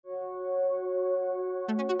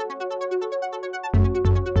Hello,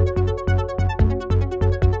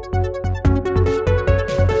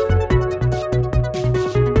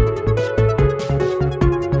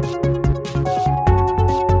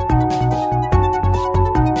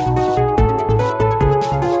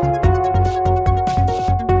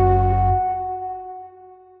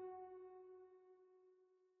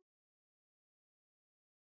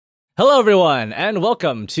 everyone, and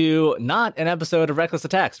welcome to not an episode of Reckless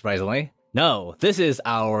Attack, surprisingly. No, this is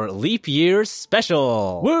our Leap Year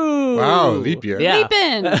special. Woo! Wow, leap year. Yeah. Leap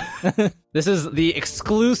in! This is the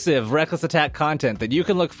exclusive Reckless Attack content that you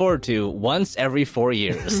can look forward to once every 4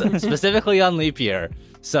 years, specifically on Leap Year,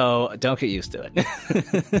 so don't get used to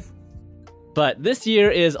it. But this year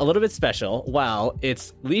is a little bit special. Wow,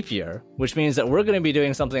 it's Leap Year, which means that we're going to be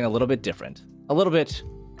doing something a little bit different, a little bit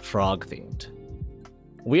frog-themed.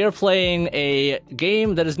 We are playing a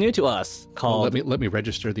game that is new to us called... Let me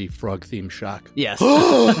register the frog theme shock. Yes.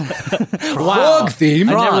 Frog theme?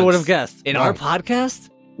 I never Frogs. would have guessed. In Wow. our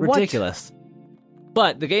podcast? Ridiculous.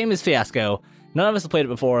 But the game is Fiasco. None of us have played it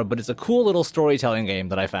before, but it's a cool little storytelling game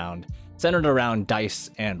that I found, centered around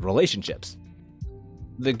dice and relationships.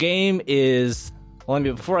 The game is... Well,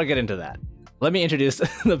 before I get into that, let me introduce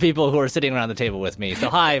the people who are sitting around the table with me.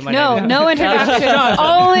 So, hi, my name is... No introductions.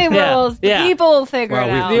 Only rules. The people will figure it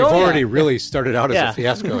out. We've already really started out as a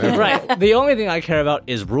fiasco. haven't we? Right. The only thing I care about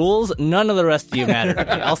is rules. None of the rest of you matter to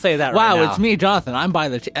me. I'll say that right now. Wow, it's me, Jonathan. I'm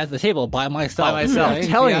at the table by myself. By telling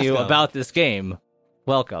you Fiasco. about this game.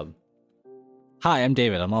 Welcome. Hi, I'm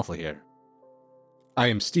David. I'm also here. I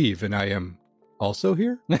am Steve, and I am also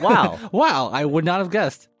here. Wow. Wow, I would not have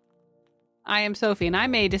guessed. I am Sophie, and I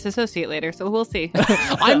may disassociate later, so we'll see.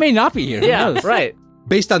 I may not be here. Who Yeah, knows? right.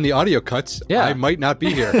 Based on the audio cuts, Yeah. I might not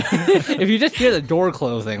be here. If you just hear the door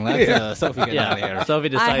closing, that's Sophie getting out of Yeah. here. Sophie I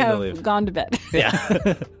decided to have leave. gone to bed.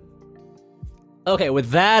 Yeah. Okay, with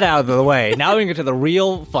that out of the way, now we can get to the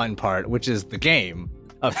real fun part, which is the game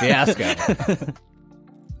of Fiasco.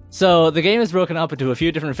 So the game is broken up into a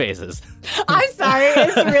few different phases. I'm sorry.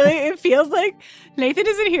 It feels like Nathan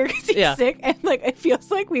isn't here because he's Yeah. sick, and it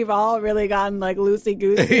feels like we've all really gotten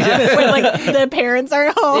loosey-goosey when the parents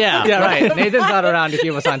are home. Yeah, right. Nathan's not around to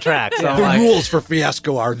keep us on track. So I'm The like, rules for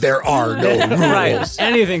fiasco are there are no rules. right.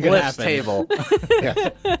 Anything could Flips happen. table. Yeah.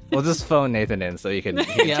 We'll just phone Nathan in so he can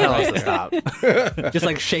Yeah, tell us right. to stop.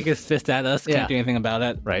 Just shake his fist at us. Yeah. Can't do anything about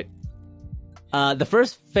it. Right. The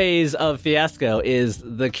first phase of Fiasco is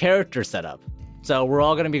the character setup. So we're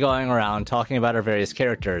all going to be going around talking about our various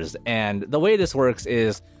characters. And the way this works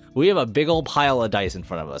is we have a big old pile of dice in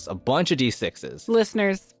front of us, a bunch of D6s.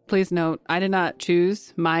 Listeners, please note, I did not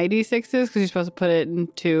choose my D6s because you're supposed to put it in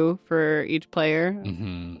 2 for each player.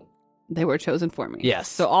 Mm-hmm. They were chosen for me. Yes.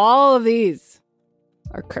 So all of these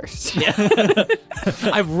are cursed.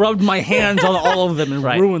 I've rubbed my hands on all of them and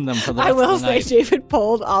Right. ruined them for the I rest will of the say night. David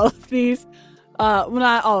pulled all of these. Well,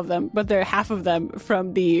 not all of them, but they're half of them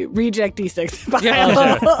from the reject D6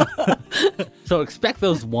 pile. So expect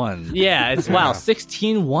those ones. Yeah, it's wow,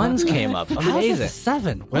 16 ones came up. How is Amazing. it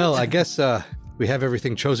 7? Well, I guess we have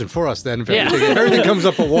everything chosen for us then. If Yeah. everything comes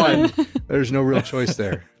up a 1, there's no real choice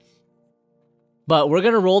there. But we're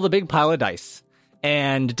going to roll the big pile of dice.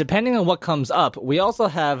 And depending on what comes up, we also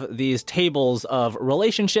have these tables of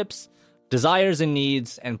relationships, desires and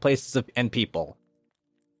needs, and and people.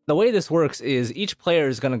 The way this works is each player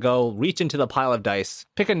is going to go reach into the pile of dice,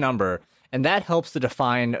 pick a number, and that helps to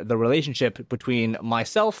define the relationship between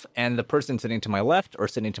myself and the person sitting to my left or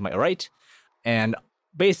sitting to my right. And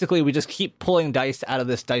basically, we just keep pulling dice out of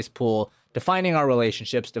this dice pool, defining our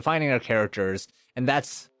relationships, defining our characters, and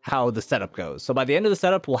that's how the setup goes. So by the end of the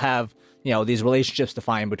setup, we'll have, these relationships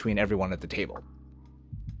defined between everyone at the table.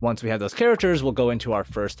 Once we have those characters, we'll go into our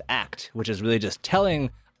first act, which is really just telling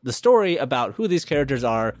the story about who these characters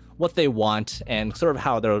are, what they want, and sort of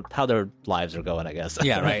how their lives are going, I guess.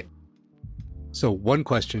 Yeah, right. So one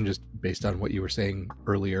question, just based on what you were saying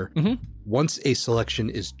earlier. Mhm. Once a selection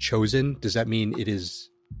is chosen, does that mean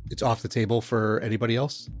it's off the table for anybody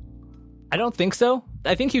else? I don't think so.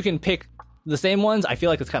 I think you can pick the same ones. I feel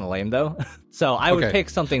like it's kind of lame, though. So I would Okay. pick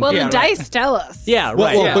something. Well, yeah, the right. dice tell us. Yeah, Well,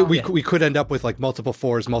 right. well, yeah. but Yeah. we could end up with multiple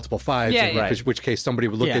 4s, multiple 5s, Yeah, in yeah. which case somebody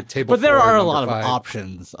would look Yeah. at table But there 4 are a and lot of number 5.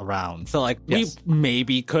 options around. So, Yes. we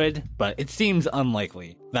maybe could, but it seems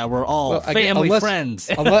unlikely that we're all Well, I guess- family friends.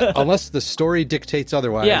 unless the story dictates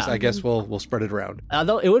otherwise, Yeah. I guess we'll spread it around.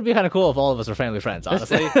 Although it would be kind of cool if all of us were family friends,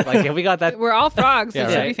 honestly. Like, if we got that. We're all frogs, so Yeah,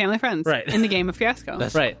 should right. be family friends Right. in the game of Fiasco.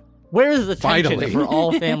 That's Right. Where is the tension Finally. if we're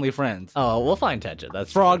all family friends? Oh, we'll find tension.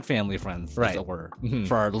 That's Frog family friends, Right. as it were. Mhm.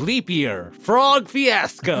 For our leap year, Frog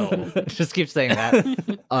Fiasco. Just keep saying that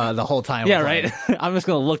the whole time. Yeah, we're right. playing. I'm just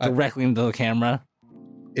going to look directly into the camera.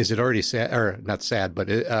 is it already sad, or not sad, but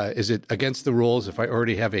is it against the rules if I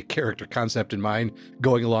already have a character concept in mind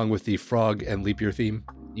going along with the frog and leap year theme?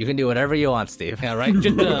 You can do whatever you want, Steve. Yeah, right.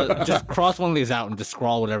 Just cross one of these out and just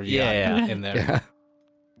scrawl whatever you got in there. Yeah.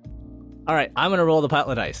 All right, I'm gonna roll the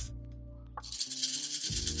pilot dice.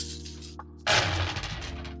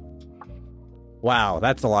 Wow,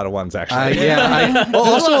 that's a lot of ones, actually.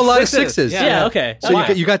 Also a lot of sixes. Yeah, okay. So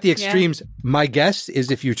you got the extremes. My guess is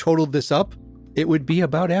if you totaled this up, it would be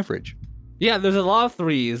about average. Yeah, there's a lot of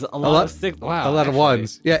threes, a lot of six. Wow, a lot of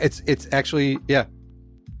ones. Yeah, it's actually, yeah.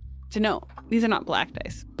 To know, these are not black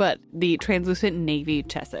dice, but the translucent navy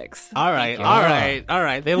chessex. All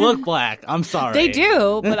right. They look black. I'm sorry. They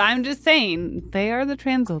do, but I'm just saying they are the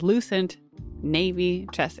translucent navy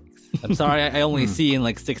chessex. I'm sorry. I only see in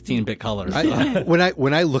like 16-bit colors.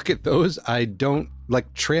 When I look at those, I don't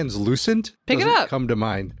like translucent. Pick it doesn't up. Come to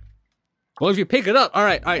mind. Well, if you pick it up, all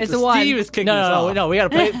right. It's so a one. Steve is kicking us off. No. We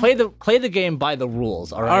gotta play the game by the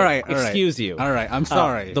rules. All right. Excuse you. All right. I'm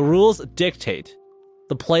sorry. The rules dictate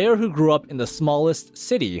the player who grew up in the smallest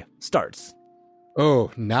city starts.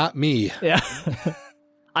 Oh, not me. Yeah.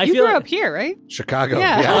 You grew up here, right? Chicago.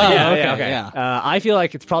 Yeah. Okay. I feel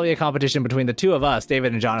like it's probably a competition between the two of us,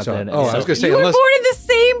 David and Jonathan. I was going to say, You were unless born in the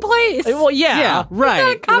same place. Well, yeah,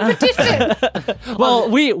 right. It's not a competition. Well,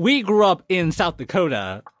 we grew up in South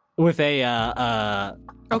Dakota with a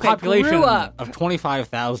population grew up. of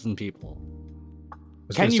 25,000 people. I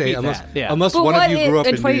was Can gonna you say, beat unless, that? Yeah. unless But one what of you grew up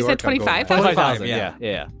in in 20 New you York. said I'm going 25,000? back. 25,000, yeah.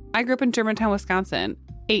 yeah. I grew up in Germantown, Wisconsin.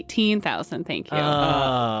 18,000, thank you.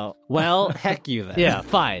 Well, heck you then. Yeah,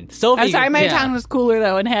 fine. Sophie. I'm sorry, my yeah. town was cooler,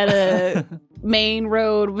 though, and had a main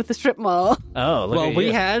road with a strip mall. Oh, look Well, at we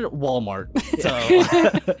you. had Walmart. So We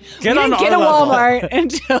didn't get a Walmart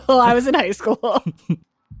until I was in high school.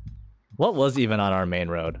 What was even on our main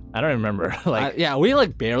road? I don't remember. we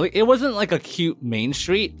like barely. It wasn't like a cute main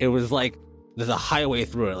street. It was like there's a highway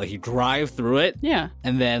through it. Like you drive through it, Yeah.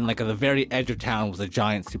 and then like at the very edge of town was a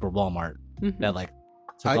giant super Walmart that like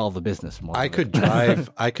took all the business from all I of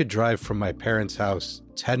it. could drive from my parents' house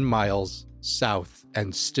 10 miles south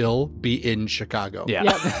and still be in Chicago. Yeah.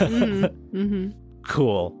 Yep. Mm-hmm.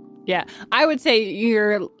 Cool. Yeah. I would say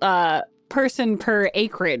your person per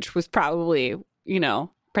acreage was probably,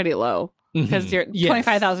 pretty low. Because your Yes.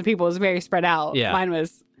 25,000 people was very spread out. Yeah. Mine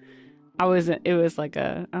was, it was like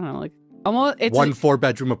a, I don't know, like almost, it's One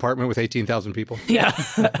 4-bedroom apartment with 18,000 people. yeah.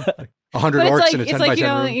 100 But orcs it's in a like 10 it's by like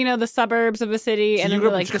 10 room. the suburbs of a city, So and you then grew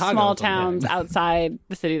up in like the Chicago small or something. towns outside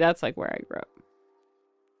the city. That's like where I grew up.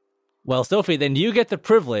 Well, Sophie, then you get the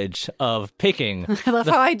privilege of picking. I love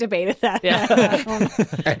how I debated that.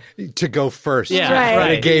 Yeah. To go first. Yeah,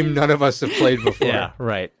 Right. In a game none of us have played before. Yeah,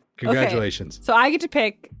 right. Congratulations. So I get to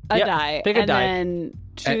pick a Yep, die pick a and die. then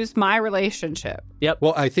choose my relationship.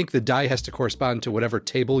 Well, I think the die has to correspond to whatever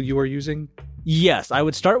table you are using. Yes, I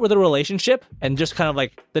would start with a relationship and just kind of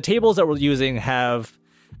like the tables that we're using have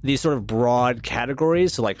these sort of broad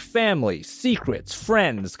categories. So like family, secrets,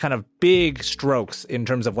 friends, kind of big strokes in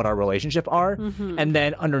terms of what our relationship are. And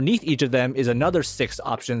then underneath each of them is another 6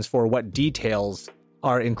 options for what details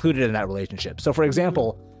are included in that relationship. So for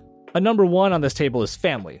example, a number 1 on this table is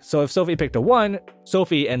family. So if Sophie picked a 1,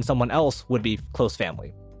 Sophie and someone else would be close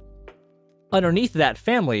family. Underneath that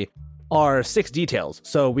family are 6 details.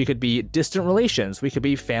 So we could be distant relations, we could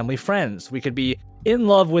be family friends, we could be in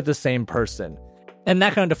love with the same person. And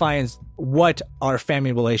that kind of defines what our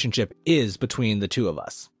family relationship is between the two of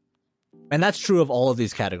us. And that's true of all of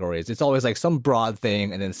these categories. It's always like some broad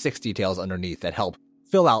thing and then 6 details underneath that help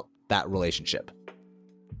fill out that relationship.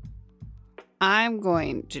 I'm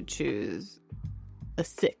going to choose a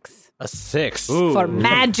 6 A 6. for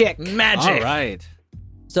magic. Magic. All right.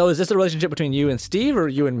 So is this a relationship between you and Steve or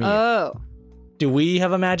you and me? Oh, Do we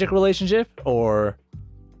have a magic relationship or?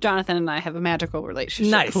 Jonathan and I have a magical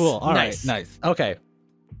relationship. Nice. Cool. All right. Nice. Nice. Okay.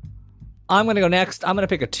 I'm going to go next. I'm going to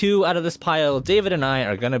pick a 2 out of this pile. David and I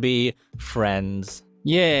are going to be friends.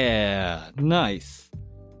 Yeah. Nice.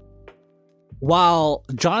 While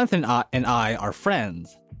Jonathan and I are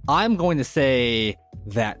friends, I'm going to say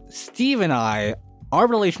that Steve and I, our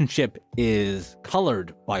relationship is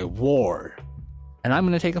colored by war. And I'm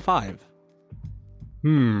going to take a 5.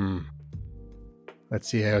 Let's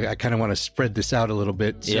see. I kind of want to spread this out a little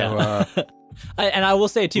bit. So, Yeah. And I will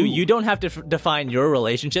say, too, you don't have to define your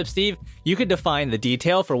relationship, Steve. You could define the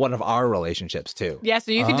detail for one of our relationships, too. Yeah,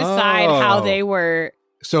 so you can decide how Oh. they were.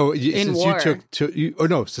 since war.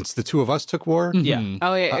 since the 2 of us took war, Yeah. Mhm.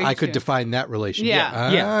 Oh, yeah. I could define that relationship. Yeah.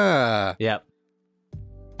 Ah. Yep.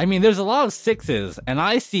 I mean, there's a lot of 6s, and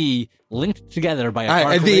I see linked together by a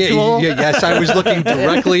dark ritual. Yes, I was looking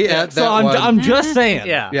directly at that So one. I'm just saying.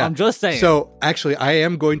 Yeah. I'm just saying. So actually, I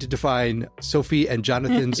am going to define Sophie and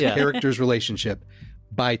Jonathan's character's relationship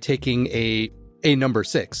by taking a number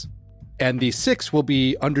 6. And the 6 will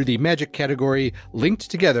be under the magic category, linked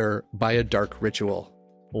together by a dark ritual.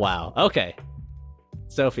 Wow. Okay.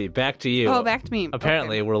 Sophie, back to you. Oh, back to me.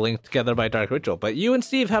 Apparently, Okay. we're linked together by dark ritual, but you and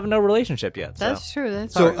Steve have no relationship yet. So. That's true.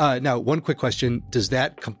 That's So hard. now, one quick question. Does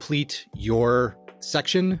that complete your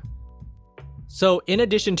section? So, in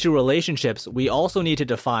addition to relationships, we also need to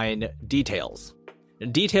define details.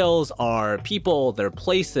 Details are people, their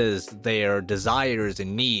places, their desires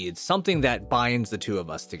and needs, something that binds the two of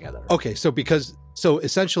us together. Okay, so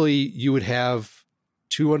essentially you would have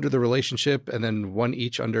 2 under the relationship and then 1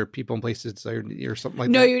 each under people and places desire or something like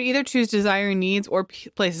No, that? you would either choose desiring needs or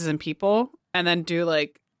places and people, and then do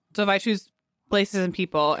so if I choose places and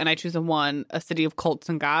people and I choose a city of cults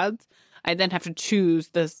and gods, I then have to choose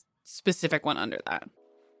the specific one under that.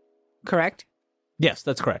 Correct? Yes,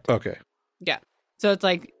 that's correct. Okay. Yeah. So it's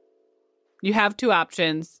like you have 2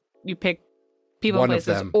 options. You pick people, One of places,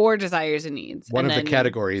 them. or desires and needs. One and of the then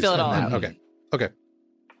categories. Fill it and all then- out. Okay. Okay.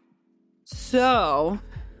 So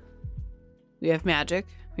we have magic,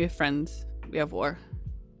 we have friends, we have war.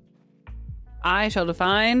 I shall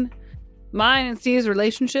define mine and Steve's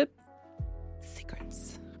relationship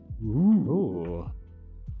secrets. Ooh.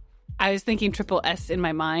 I was thinking triple S in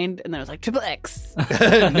my mind, and then I was like, triple X. No.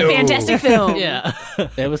 Fantastic film. Yeah.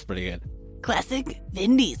 it was pretty good. Classic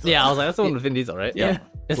Vin Diesel. Yeah, I was like, that's the one with Vin Diesel, right? Yeah.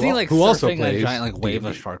 Is Who he al- like who also surfing a plays giant like wave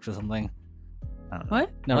of D&D? sharks or something? I don't know.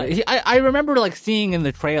 What? No, What? I remember like seeing in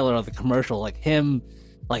the trailer of the commercial like him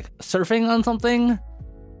like surfing on something,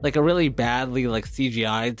 like a really badly like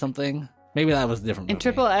CGI'd something. Maybe that was a different. In movie.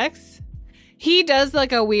 triple X? He does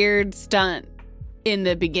like a weird stunt in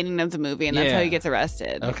the beginning of the movie, and that's how Yeah. he gets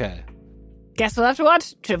arrested. Okay. Guess we'll have to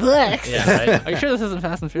watch triple X. Yeah, right. Are you sure this isn't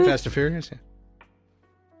Fast and Furious? Fast and Furious? Yeah.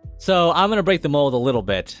 So I'm going to break the mold a little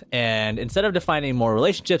bit, and instead of defining more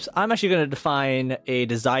relationships, I'm actually going to define a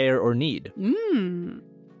desire or need.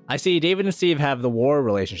 I see David and Steve have the war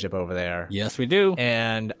relationship over there, Yes, we do.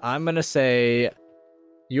 and I'm going to say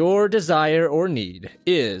your desire or need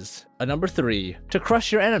is a number 3 to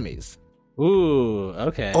crush your enemies. Ooh.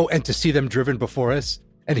 Okay. Oh, and to see them driven before us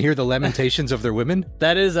and hear the lamentations of their women?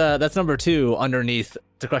 That is that's number 2 underneath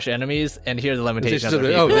to crush enemies, and here's the limitation. Oh,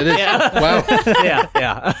 underneath. it is. Yeah. Wow.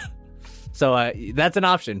 yeah. So that's an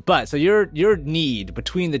option. But so your need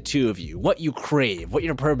between the two of you, what you crave, what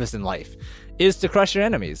your purpose in life is to crush your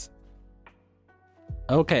enemies.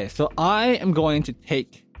 Okay, so I am going to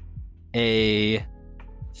take a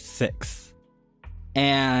 6.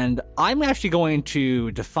 And I'm actually going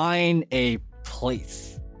to define a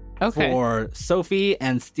place for Sophie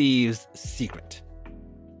and Steve's secret.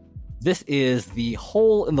 This is the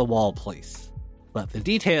hole in the wall place, but the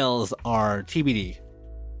details are TBD.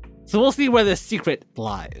 So we'll see where the secret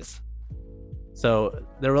lies. So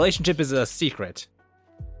the relationship is a secret.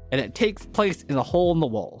 And it takes place in a hole in the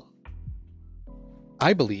wall.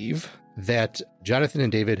 I believe that Jonathan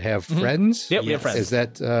and David have friends. Yep, we have friends. Is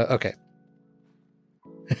that okay?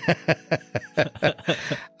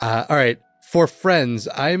 All right. For friends,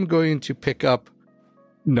 I'm going to pick up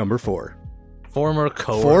number 4. Former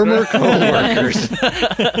coworkers.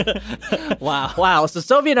 Wow. So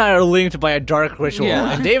Sophie and I are linked by a dark ritual,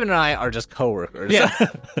 Yeah. and David and I are just coworkers. Yeah.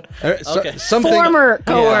 Okay. Something, Former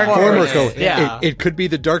coworker. Former Yeah. coworker. Yeah. It could be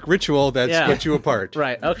the dark ritual that Yeah. split you apart.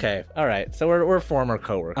 Right. Okay. All right. So we're former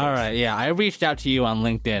coworkers. All right, yeah. I reached out to you on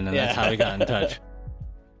LinkedIn, and that's how we got in touch.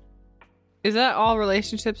 Is that all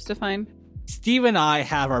relationships defined? Steve and I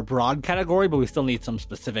have our broad category, but we still need some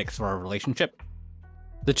specifics for our relationship.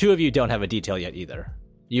 The two of you don't have a detail yet either.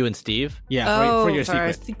 You and Steve. Yeah, for your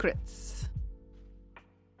our secret. secrets.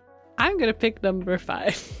 I'm going to pick number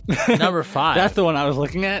 5. Number 5. That's the one I was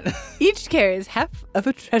looking at. Each carries half of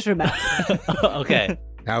a treasure map. Okay.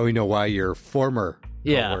 Now we know why you're former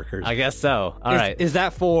Yeah. coworkers. I guess so. All right. Is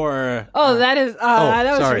that for... Oh, that is that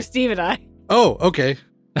was sorry. for Steve and I. Oh, okay.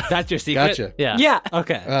 That's your secret? Gotcha. Yeah. Yeah.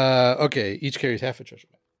 Okay, Okay. Each carries half a treasure.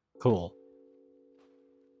 cool.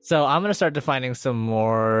 So I'm going to start defining some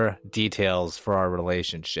more details for our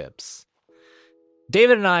relationships.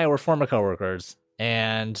 David and I were former coworkers,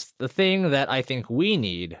 and the thing that I think we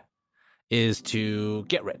need is to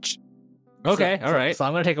get rich. Okay, So- all right. So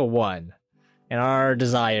I'm going to take a 1, and our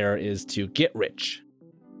desire is to get rich.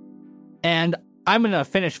 And I'm going to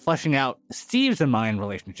finish fleshing out Steve's and mine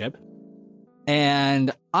relationship.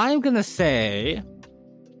 And I'm going to say,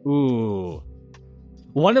 ooh,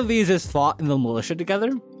 one of these is fought in the militia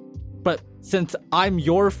together, but since I'm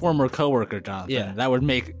your former coworker, Jonathan, that would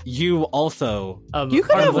make you also. You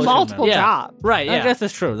could have multiple jobs. Right, I guess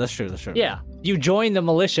that's true. That's true. Yeah. You joined the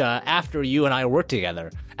militia after you and I worked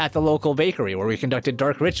together at the local bakery where we conducted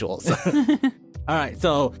dark rituals. All right,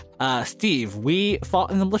 so, Steve, we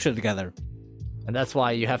fought in the militia together. And that's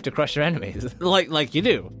why you have to crush your enemies. Like you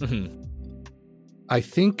do. Mm-hmm. I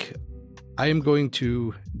think I am going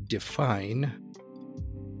to define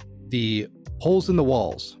the holes in the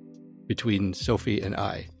walls between Sophie and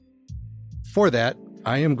I. For that,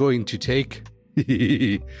 I am going to take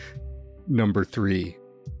number 3,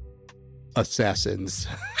 assassins.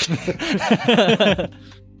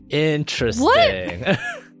 Interesting. What?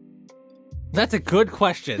 That's a good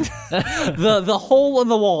question. The hole in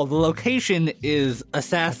the wall, the location is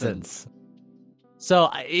assassins.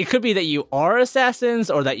 So it could be that you are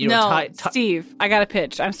assassins or that you're No, Steve, I got a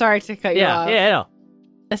pitch. I'm sorry to cut you off. Yeah, no.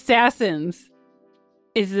 Assassins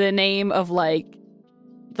is the name of, like,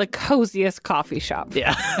 the coziest coffee shop.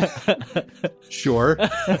 Yeah. Sure.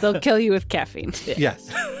 They'll kill you with caffeine.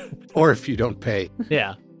 Yes. Or if you don't pay.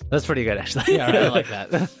 Yeah. That's pretty good, actually. Yeah, I really like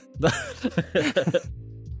that.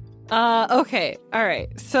 Okay. All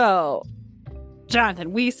right. So,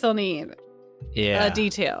 Jonathan, we still need a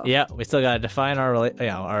detail. Yeah, we still got to define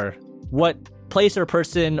our what place or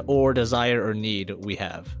person or desire or need we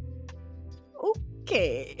have.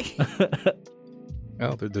 Okay.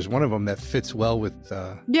 Well, there's one of them that fits well with...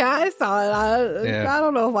 Yeah, I saw it. I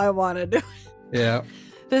don't know if I want to do it. Yeah.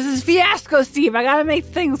 This is Fiasco, Steve. I got to make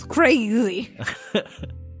things crazy.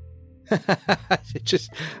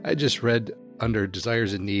 I just read under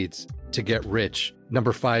desires and needs to get rich.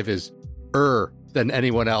 Number 5 is than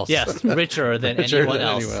anyone else. Yes, richer than Richer anyone than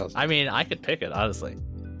else. anyone else. I mean, I could pick it, honestly.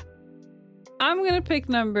 I'm going to pick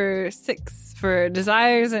number 6 for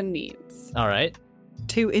desires and needs. All right.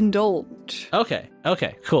 To indulge. Okay,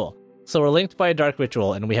 cool. So we're linked by a dark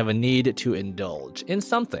ritual, and we have a need to indulge in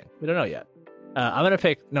something. We don't know yet. I'm going to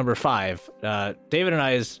pick number 5. David and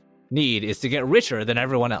I's need is to get richer than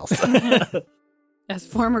everyone else. As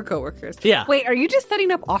former coworkers. Yeah. Wait, are you just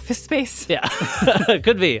setting up office space? Yeah.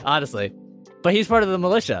 Could be, honestly. But he's part of the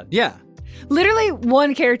militia. Yeah. Literally,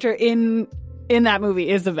 one character in that movie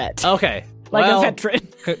is a vet. Okay. Like well, a veteran.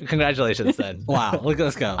 Congratulations, then. Wow, look at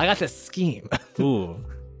us go. I got this scheme. Ooh.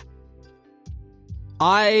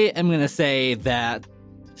 I am going to say that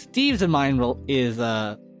Steve's and mine is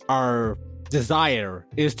our desire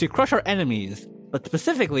is to crush our enemies, but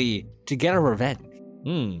specifically to get our revenge.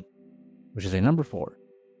 Which is a number 4.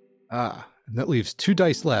 And that leaves 2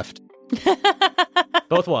 dice left.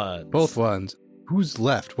 Both ones. Both ones. Who's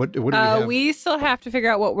left? What do we have? We still have to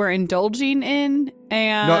figure out what we're indulging in,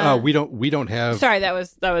 and No, we don't have. Sorry, that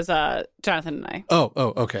was Jonathan and I. Oh,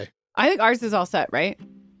 okay. I think ours is all set, right?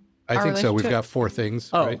 I think so. We've got 4 things,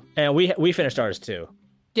 right? And we finished ours too.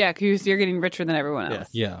 Yeah, because you're getting richer than everyone else.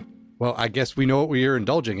 Yeah. Well, I guess we know what we are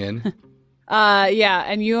indulging in. Yeah,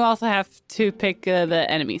 and you also have to pick the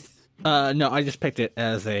enemies. No, I just picked it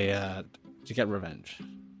as a to get revenge.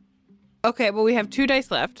 Okay, well, we have 2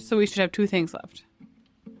 dice left, so we should have 2 things left.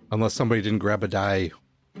 Unless somebody didn't grab a die.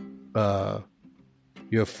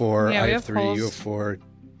 You have 4, Yeah, I we have have 3, holes. you have 4.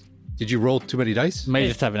 Did you roll too many dice? May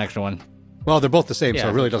just have an extra one. Well, they're both the same, Yeah, so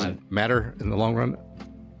it really that's doesn't matter in the long run.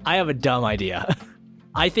 I have a dumb idea.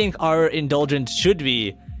 I think our indulgence should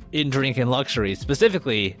be in drink and luxury,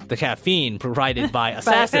 specifically the caffeine provided by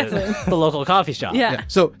Assassin, the local coffee shop. Yeah.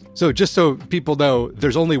 So just so people know,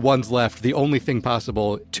 there's only ones left. The only thing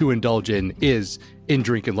possible to indulge in is in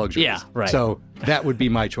drink and luxuries. Yeah, right. So that would be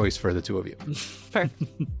my choice for the 2 of you. Perfect.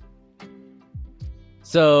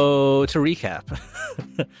 So to recap,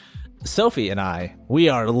 Sophie and I, we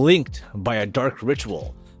are linked by a dark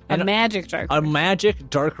ritual. A magic dark. A magic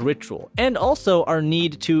dark ritual. And also our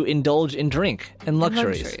need to indulge in drink and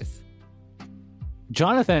luxuries.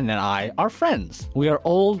 Jonathan and I are friends. We are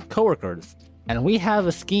old coworkers, and we have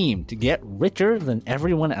a scheme to get richer than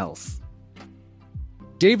everyone else.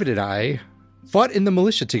 David and I fought in the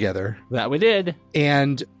militia together, That we did.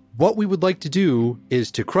 and what we would like to do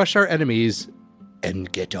is to crush our enemies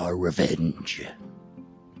and get our revenge.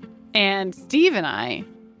 And Steve and I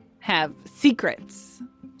have secrets.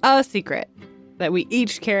 A secret that we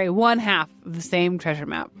each carry 1/2 of the same treasure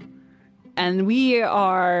map. And we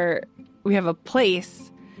have a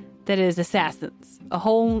place that is assassins. A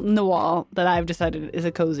hole in the wall that I've decided is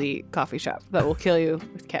a cozy coffee shop that will kill you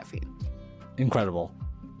with caffeine. Incredible.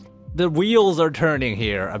 The wheels are turning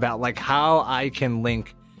here about like how I can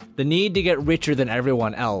link the need to get richer than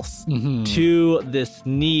everyone else to this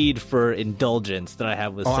need for indulgence that I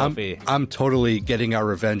have with Sophie. I'm totally getting our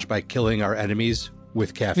revenge by killing our enemies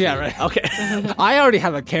with caffeine. Yeah, right. Okay. I already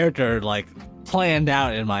have a character like planned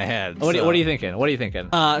out in my head. What are you thinking? What are you thinking?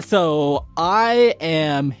 So I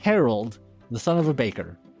am Harold, the son of a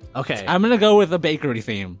baker. Okay. I'm gonna go with a bakery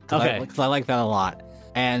theme. Okay. Because I like that a lot.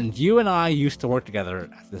 And you and I used to work together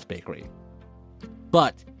at this bakery.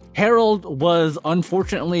 But Harold was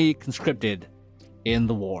unfortunately conscripted in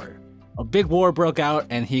the war. A big war broke out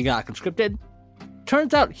and he got conscripted.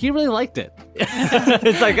 Turns out he really liked it.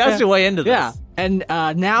 It's like, that's your way into this. Yeah. And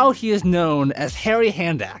now he is known as Harry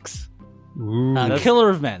Handaxe, killer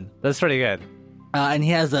of men. That's pretty good. And he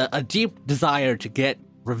has a deep desire to get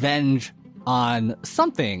revenge on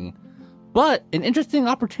something. But an interesting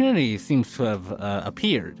opportunity seems to have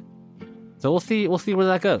appeared. So we'll see where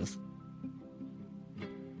that goes.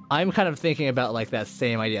 I'm kind of thinking about like that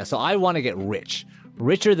same idea. So I want to get rich,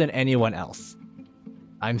 richer than anyone else.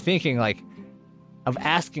 I'm thinking like of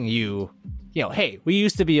asking you, hey, we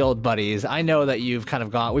used to be old buddies. I know that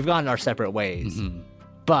we've gone our separate ways,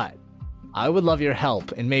 but I would love your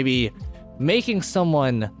help in maybe making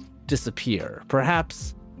someone disappear.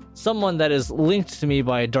 Perhaps someone that is linked to me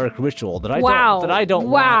by a dark ritual that I don't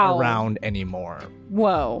want around anymore.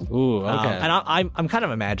 Whoa. Ooh, okay. And I'm kind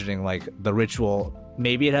of imagining like the ritual.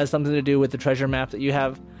 Maybe it has something to do with the treasure map that you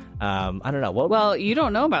have. I don't know. Well, you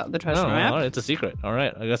don't know about the treasure map. No, it's a secret. All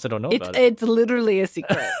right. I guess I don't know about it. It's literally a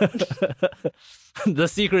secret. The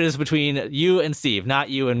secret is between you and Steve, not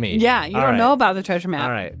you and me. Yeah, you don't know about the treasure map.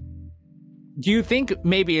 All right. Do you think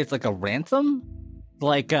maybe it's like a ransom?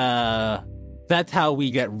 Like, that's how we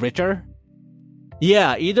get richer?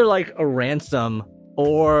 Yeah, either like a ransom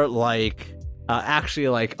or like... actually,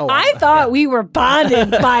 like, I thought we were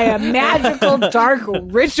bonded by a magical dark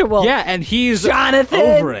ritual. Yeah, and he's Jonathan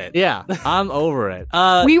over it. Yeah, I'm over it.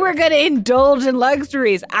 We were going to indulge in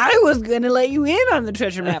luxuries. I was going to let you in on the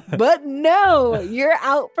treasure map, but no, you're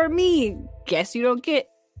out for me. Guess you don't get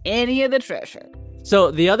any of the treasure. So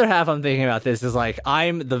the other half I'm thinking about this is like,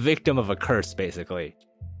 I'm the victim of a curse, basically.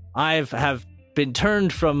 Have been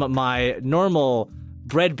turned from my normal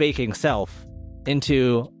bread baking self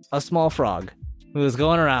into a small frog who is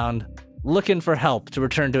going around looking for help to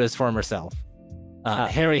return to his former self.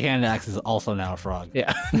 Harry Handaxe is also now a frog.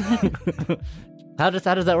 Yeah. How does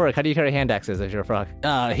that work? How do you carry hand axes if you're a frog?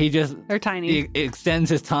 They're tiny. He extends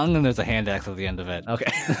his tongue and there's a hand axe at the end of it.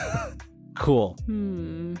 Okay. Cool.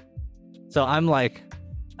 So I'm like,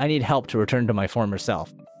 I need help to return to my former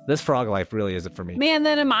self. This frog life really isn't for me. Man,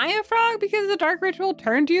 then am I a frog because the dark ritual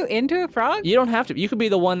turned you into a frog? You don't have to. You could be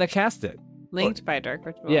the one that cast it. Linked by a dark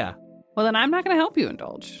ritual. Yeah. Well, then I'm not going to help you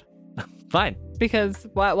indulge. Fine. Because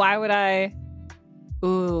why would I?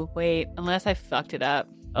 Ooh, wait. Unless I fucked it up.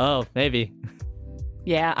 Oh, maybe.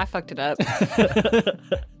 Yeah, I fucked it up.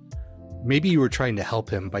 Maybe you were trying to help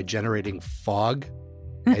him by generating fog.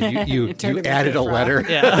 And you added a letter.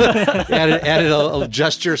 Yeah. added a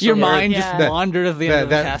gesture. Your mind Yeah. just wandered at the end of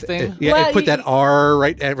the casting. Yeah, Well, and put that R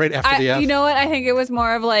right after the F. You know what? I think it was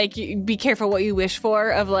more of like, be careful what you wish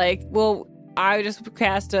for. Of like, well, I just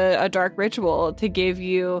cast a dark ritual to give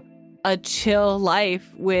you a chill life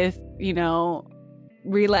with,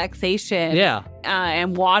 relaxation. Yeah.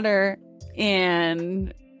 And water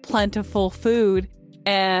and plentiful food.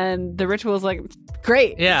 And the ritual is like,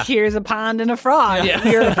 great. Yeah. Here's a pond and a frog. Yeah.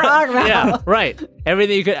 You're a frog now. Yeah, right.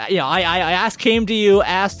 Everything you could, I came to you,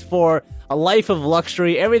 asked for a life of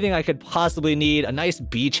luxury, everything I could possibly need, a nice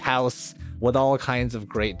beach house with all kinds of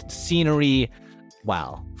great scenery.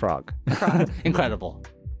 Wow, frog. Incredible.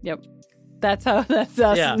 Yep. That's us.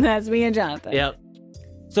 Yeah. That's me and Jonathan. Yep.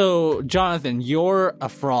 So, Jonathan, you're a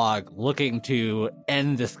frog looking to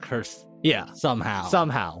end this curse Yeah.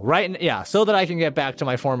 somehow. Right? Yeah, so that I can get back to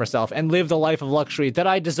my former self and live the life of luxury that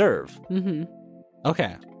I deserve. Mm-hmm.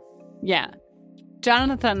 Okay. Yeah.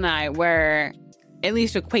 Jonathan and I were at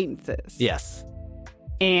least acquaintances. Yes.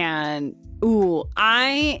 And,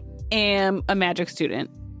 I am a magic student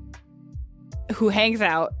who hangs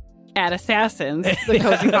out at Assassin's, the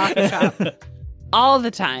cozy coffee shop, all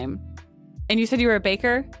the time. And you said you were a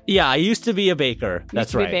baker? Yeah, I used to be a baker.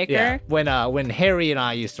 That's to be a right. baker? Yeah. When Harry and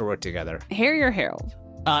I used to work together. Harry or Harold?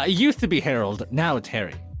 It used to be Harold. Now it's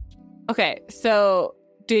Harry. Okay, so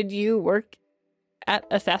did you work at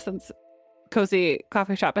Assassin's cozy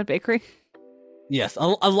coffee shop and bakery? Yes.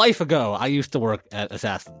 A life ago, I used to work at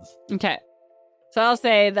Assassin's. Okay. So I'll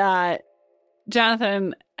say that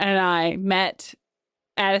Jonathan and I met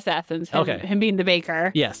at Assassin's, him being the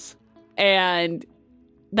baker. Yes. And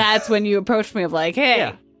that's when you approached me of like, hey,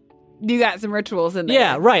 Yeah. you got some rituals in there.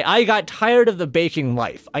 Yeah, right. I got tired of the baking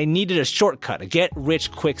life. I needed a shortcut, a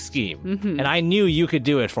get-rich-quick scheme. Mm-hmm. And I knew you could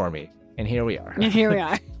do it for me. And here we are. And here we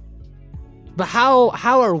are. But how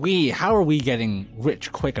are we getting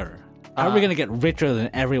rich quicker? How are we gonna get richer than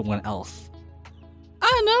everyone else? I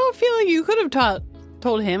don't know. I feel like you could have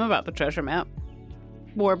told him about the treasure map.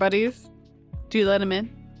 War buddies. Do you let him in?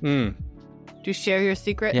 Do you share your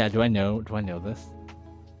secret? Yeah, do I know this?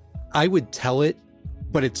 I would tell it,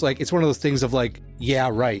 but it's like, it's one of those things of like, yeah,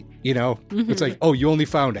 right. You know, it's like, oh, you only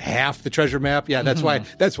found half the treasure map. Yeah,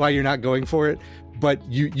 that's why you're not going for it. But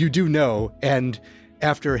you do know. And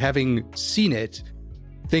after having seen it,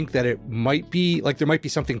 think that it might be like, there might be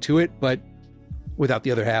something to it, but without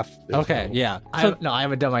the other half. Okay, yeah. I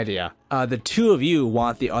have a dumb idea. The two of you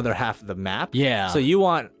want the other half of the map. Yeah. So you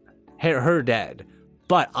want her dead.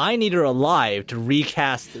 But I need her alive to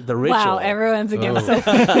recast the ritual. Wow, everyone's against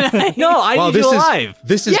Sophie. No, I need you alive.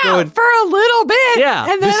 This is going for a little bit.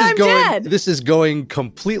 Yeah. And then I'm dead. This is going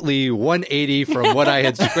completely 180 from what I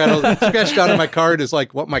had scratched out on my card is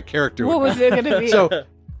like what my character What was it going to be? So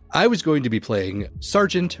I was going to be playing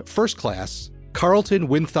Sergeant First Class Carlton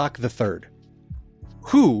Winthock III,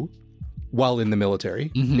 who, while in the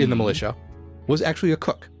military, in the militia, was actually a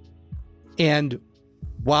cook. And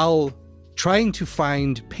while trying to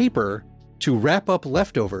find paper to wrap up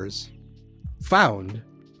leftovers, found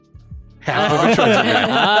half of a treasure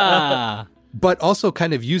map. But also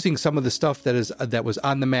kind of using some of the stuff that was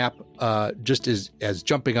on the map just as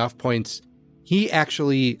jumping off points, he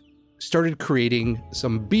actually started creating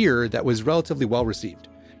some beer that was relatively well received.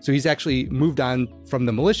 So he's actually moved on from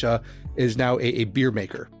the militia, is now a beer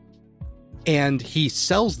maker. And he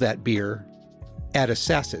sells that beer at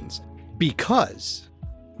Assassins because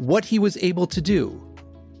what he was able to do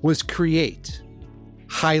was create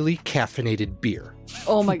highly caffeinated beer.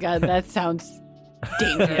 Oh my God, that sounds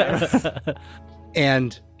dangerous.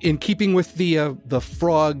 And in keeping with the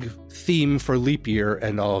frog theme for leap year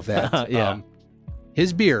and all of that,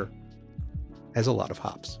 his beer has a lot of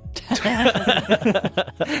hops.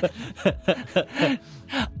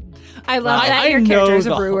 I love that your character is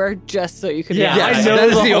a brewer just so you could I know that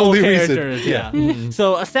is the only reason. Yeah.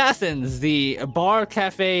 So Assassins, the bar,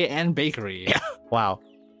 cafe, and bakery. Yeah. Wow.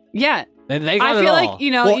 Yeah. They got I feel it all. like, you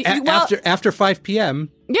know, after 5 p.m.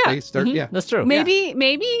 Yeah. They start, That's true.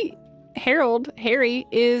 Maybe Harry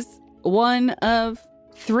is one of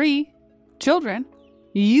 3 children.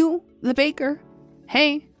 You, the baker.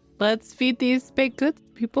 Hey, let's feed these baked goods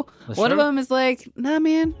people. One of them is like, nah,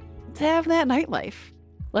 man, let's have that nightlife.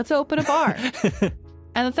 Let's open a bar.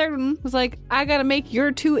 And the third one was like, I got to make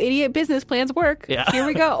your 2 idiot business plans work. Yeah. Here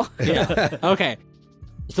we go. Yeah. Okay.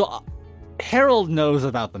 So Harold knows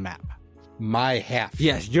about the map. My half.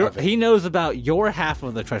 Yes, he knows about your half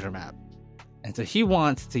of the treasure map. And so he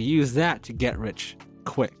wants to use that to get rich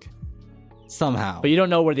quick. Somehow. But you don't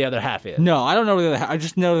know where the other half is. No, I don't know where the other half. I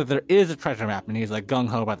just know that there is a treasure map, and he's like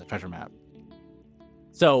gung-ho about the treasure map.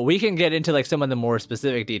 So we can get into like some of the more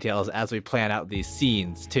specific details as we plan out these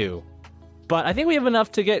scenes too. But I think we have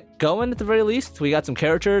enough to get going at the very least. We got some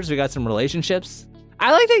characters, we got some relationships.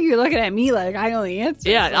 I like that you're looking at me like I know the answer.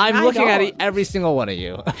 Yeah, like, I'm looking at every single one of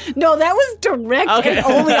you. No, that was direct and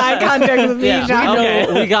only eye contact with me, John.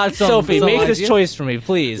 Okay. We got some. Sophie, some make ideas. this choice for me,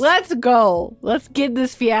 please. Let's go. Let's get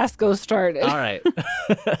this fiasco started. All right.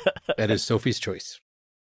 That is Sophie's choice.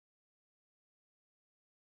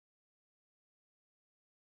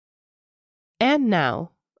 And now,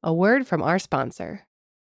 a word from our sponsor.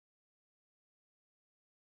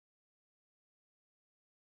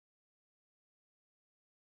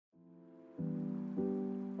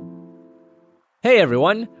 Hey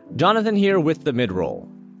everyone, Jonathan here with the midroll.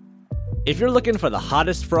 If you're looking for the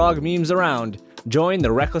hottest frog memes around, join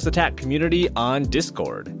the Reckless Attack community on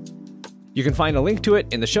Discord. You can find a link to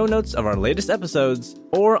it in the show notes of our latest episodes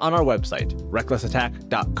or on our website,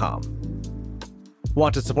 recklessattack.com.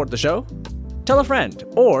 Want to support the show? Tell a friend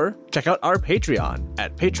or check out our Patreon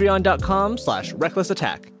at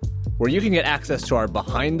patreon.com/recklessattack, where you can get access to our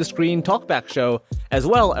behind-the-screen talkback show, as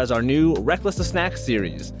well as our new Reckless a Snack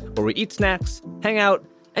series, where we eat snacks, hang out,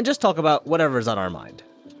 and just talk about whatever's on our mind.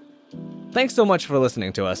 Thanks so much for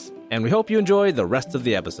listening to us, and we hope you enjoy the rest of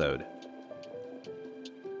the episode.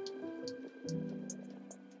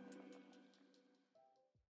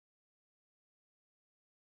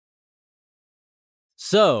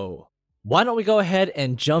 So, why don't we go ahead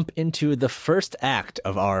and jump into the first act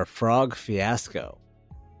of our Frog Fiasco?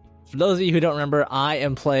 For those of you who don't remember, I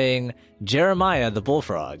am playing Jeremiah the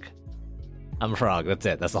Bullfrog. I'm a frog, that's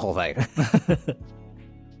it, that's the whole thing.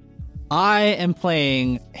 I am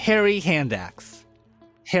playing Harry Handaxe,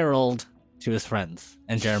 Harold to his friends,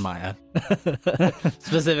 and Jeremiah.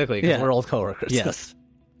 Specifically, because we're old coworkers. Yes.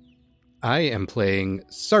 I am playing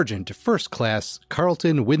Sergeant First Class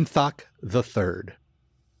Carlton Winthock III.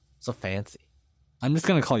 So fancy. I'm just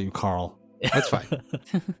gonna call you Carl. That's fine.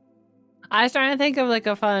 I was trying to think of like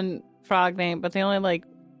a fun frog name, but the only like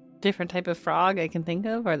different type of frog I can think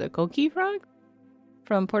of are the coqui frogs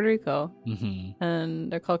from Puerto Rico. Mm-hmm.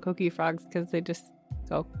 And they're called coqui frogs because they just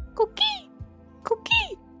go coqui,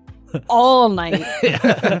 coqui all night.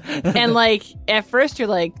 And like at first you're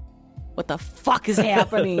like, what the fuck is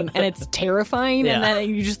happening? And it's terrifying. Yeah. And then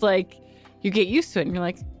you just like, you get used to it and you're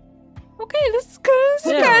like, okay, this is good. This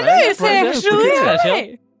is Yeah, kind of right. nice, Yeah, actually. pretty All special.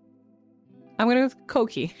 right. I'm going to go with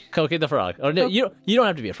coqui. Coqui the frog. Oh, no, you don't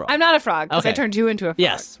have to be a frog. I'm not a frog because I Okay. turned you into a frog.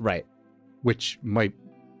 Yes, right. Which might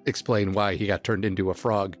explain why he got turned into a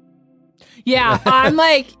frog. Yeah, I'm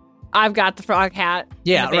like, I've got the frog hat.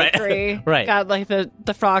 Yeah, in the right. bakery. Right. Got like the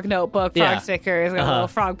frog notebook, frog Yeah. stickers, got a Uh-huh. little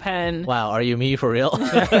frog pen. Wow, are you me for real?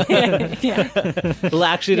 Yeah. Well,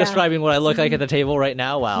 actually Yeah. describing what I look like at the table right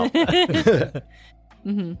now. Wow.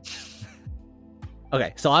 hmm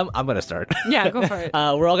Okay, so I'm gonna start. Yeah, go for it.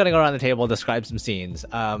 We're all gonna go around the table and describe some scenes.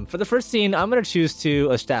 For the first scene, I'm gonna choose to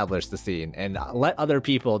establish the scene and let other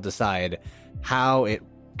people decide how it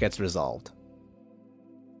gets resolved.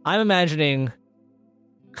 I'm imagining,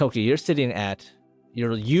 Koki, you're sitting at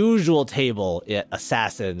your usual table at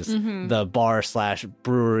Assassins, the bar /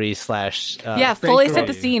 brewery / yeah, fully set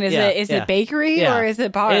the bakery. scene. Is Yeah, it yeah. bakery Yeah. or is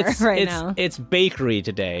it bar right now? It's bakery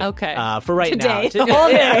today. Okay. For right Today, now. the whole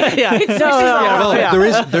day. Yeah. yeah. It No, switches no, off. no, Well,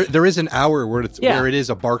 yeah. there is an hour where Yeah. where it is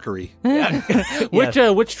a barkery.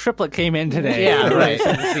 Which triplet came in today? Yeah, right.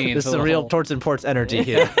 Set the scene There's for some the real whole- torts and ports energy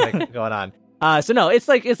here going on. So no, it's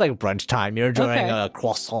like brunch time. You're enjoying Okay. a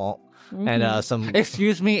croissant and some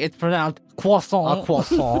Excuse me, it's pronounced croissant. a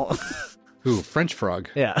croissant. Ooh, French frog.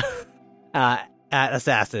 Yeah. At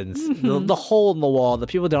Assassins, the hole in the wall that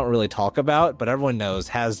people don't really talk about, but everyone knows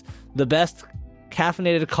has the best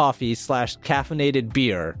caffeinated coffee / caffeinated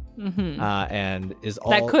beer, and is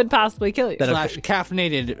all That could possibly kill you. That- Slash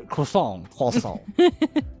caffeinated croissant. croissant.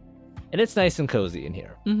 And it's nice and cozy in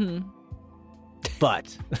here.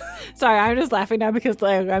 But Sorry, I'm just laughing now because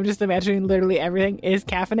like I'm just imagining literally everything is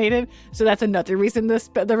caffeinated. So that's another reason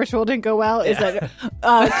the ritual didn't go well. Is that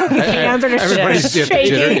Cookie's hands are just Everybody's at the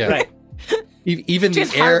shaking. jitter, yeah. right. Even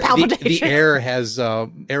Just the air, heart the palpitation. air has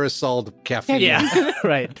aerosol caffeine. Yeah,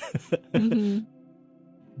 right.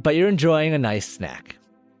 But you're enjoying a nice snack.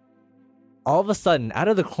 All of a sudden, out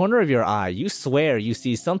of the corner of your eye, you swear you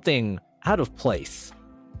see something out of place.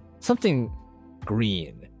 Something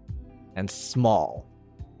green and small.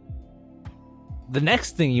 The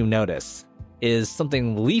next thing you notice is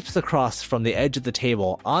something leaps across from the edge of the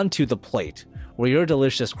table onto the plate where your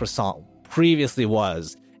delicious croissant previously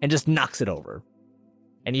was and just knocks it over.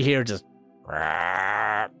 And you hear just...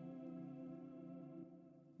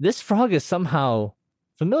 This frog is somehow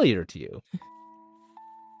familiar to you.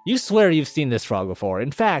 You swear you've seen this frog before.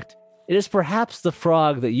 In fact, it is perhaps the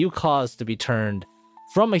frog that you caused to be turned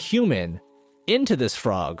from a human into this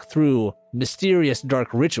frog through mysterious dark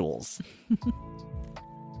rituals.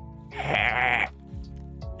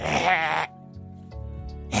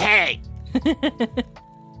 Hey!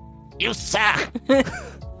 You suck!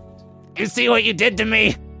 You see what you did to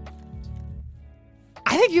me?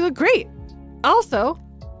 I think you look great. Also,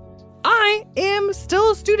 I am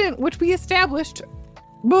still a student, which we established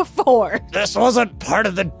before. This wasn't part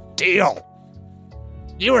of the deal.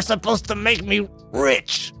 You were supposed to make me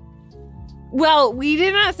rich. Well, we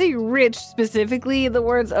did not say rich specifically. The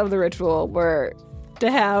words of the ritual were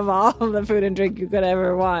to have all of the food and drink you could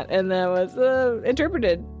ever want, and that was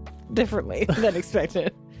interpreted differently than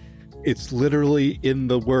expected. It's literally in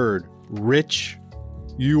the word rich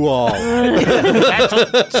you all.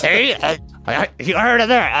 See? You heard it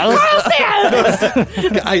there.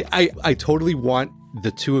 I totally want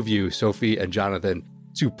the two of you, Sophie and Jonathan,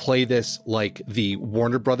 to play this like the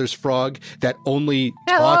Warner Brothers frog that only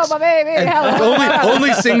Hello, talks my baby. and Hello.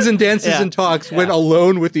 only sings and dances Yeah. and talks when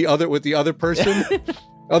alone with the other person.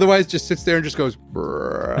 Otherwise, just sits there and just goes.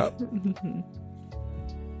 "Brrr."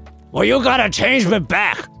 Well, you gotta change me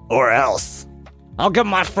back, or else I'll get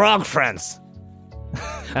my frog friends.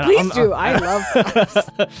 And Please do. I love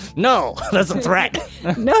frogs. No, that's a threat.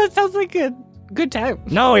 No, it sounds like a good time.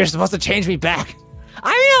 No, you're supposed to change me back.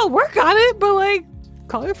 I mean, I'll work on it, but like,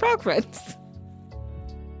 call your frog friends.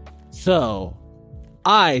 So,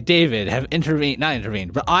 I, David, have not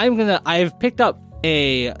intervened, but I've picked up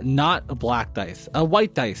not a black dice, a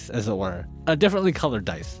white dice, as it were, a differently colored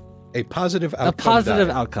dice, A positive outcome. a positive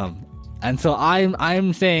die. outcome. And so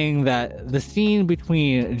I'm saying that the scene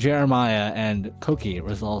between Jeremiah and Koki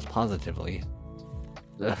resolves positively.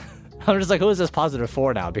 I'm just like, who is this positive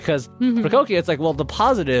for now? Because for Koki, it's like, well, the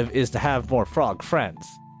positive is to have more frog friends.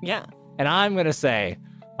 Yeah. And I'm going to say,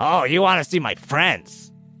 Oh, you want to see my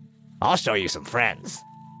friends? I'll show you some friends.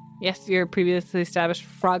 Yes, your previously established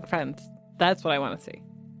frog friends. That's what I want to see.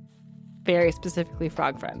 Very specifically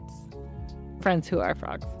frog friends. Friends who are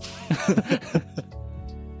frogs.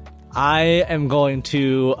 I am going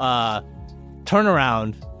to turn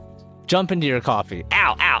around, jump into your coffee.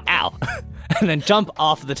 Ow, ow, ow. And then jump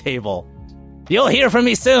off the table. You'll hear from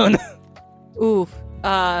me soon. Oof.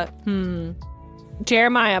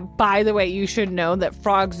 Jeremiah, by the way, you should know that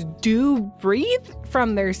frogs do breathe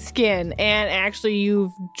from their skin, and actually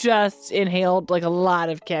you've just inhaled like a lot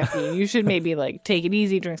of caffeine. You should maybe like take it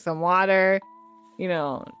easy, drink some water, you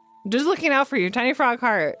know, just looking out for your tiny frog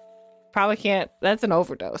heart. Probably can't. That's an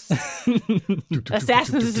overdose.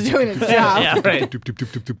 Assassins is doing its job. Yeah, right.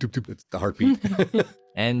 It's the heartbeat.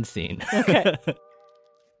 End scene. Okay.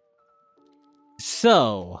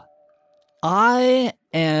 So, I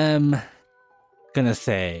am gonna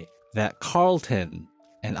say that Carlton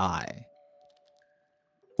and I.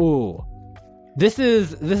 Ooh, this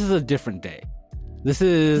is a different day. This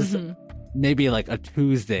is maybe like a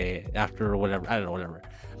Tuesday after whatever. I don't know, whatever.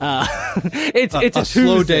 It's a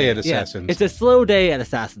slow day at Assassins. Yeah, it's a slow day at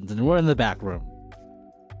Assassins, and we're in the back room.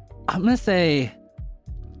 I'm gonna say,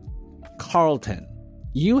 Carlton,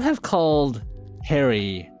 you have called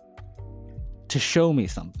Harry to show me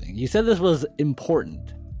something. You said this was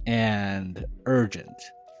important and urgent.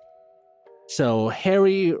 So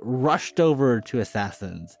Harry rushed over to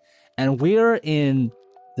Assassins, and we're in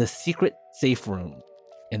the secret safe room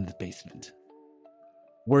in the basement.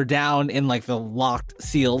 We're down in like the locked,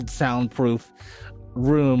 sealed, soundproof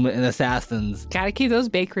room in Assassins. Gotta keep those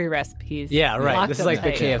bakery recipes. Yeah, right. Lock This is them like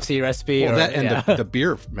the tight. KFC recipe. Well, or, that and yeah. the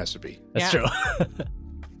beer recipe. That's Yeah. true.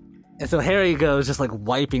 And so Harry goes, just like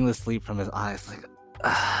wiping the sleep from his eyes, like,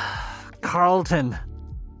 Carlton,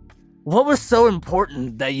 what was so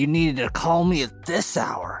important that you needed to call me at this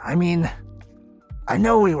hour? I mean, I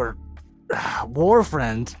know we were war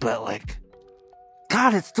friends, but like,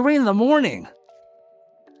 God, it's 3 a.m.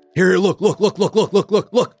 Here, look. All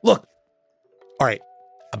right,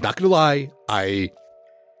 I'm not gonna lie. I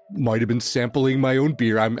might have been sampling my own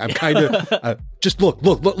beer. I'm kind of just look.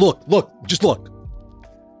 Just look.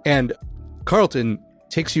 And Carlton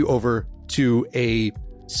takes you over to a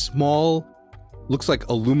small, looks like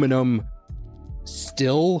aluminum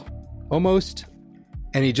still almost,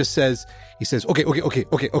 and he says, okay.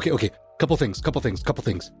 Couple things.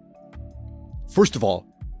 First of all,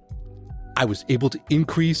 I was able to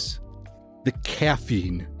increase the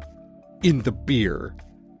caffeine in the beer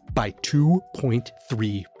by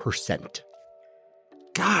 2.3%.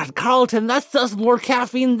 God, Carlton, that's just more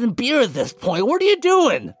caffeine than beer at this point. What are you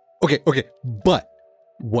doing? Okay. But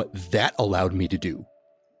what that allowed me to do,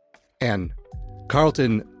 and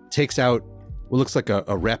Carlton takes out what looks like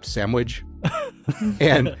a wrapped sandwich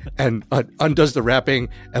and undoes the wrapping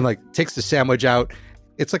and like takes the sandwich out.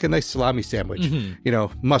 It's like a nice salami sandwich, you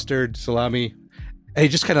know, mustard, salami. And he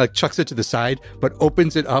just kind of like chucks it to the side, but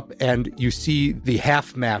opens it up and you see the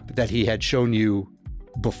half map that he had shown you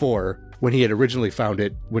before when he had originally found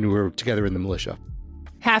it when we were together in the militia.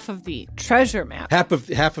 Half of the treasure map. Half of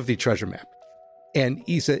the treasure map. And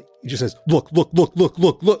he just says, look.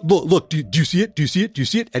 Do you see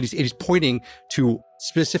it? And he's pointing to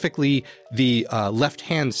specifically the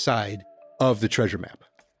left-hand side of the treasure map.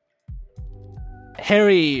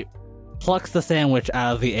 Harry plucks the sandwich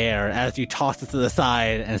out of the air as you toss it to the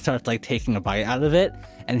side and starts like taking a bite out of it.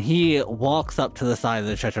 And he walks up to the side of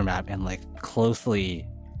the treasure map and like closely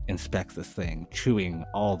inspects this thing, chewing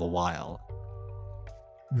all the while.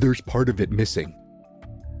 There's part of it missing.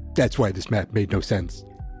 That's why this map made no sense.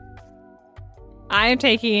 I am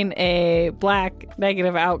taking a black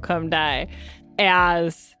negative outcome die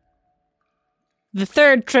as the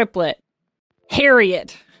third triplet,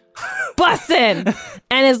 Harriet, busts in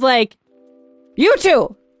and is like, you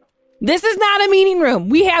two, this is not a meeting room.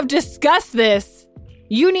 We have discussed this.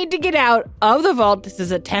 You need to get out of the vault. This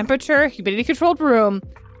is a temperature, humidity controlled room.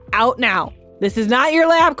 Out now. This is not your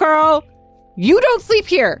lab, Carl. You don't sleep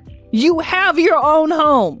here. You have your own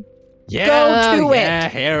home. Go to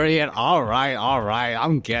it. Harriet. All right.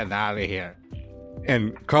 I'm getting out of here.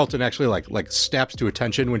 And Carlton actually like snaps to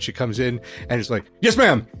attention when she comes in and is like, yes,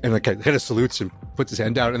 ma'am. And like kind of salutes and puts his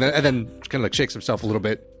hand down and then kind of like shakes himself a little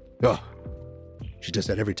bit. Oh, she does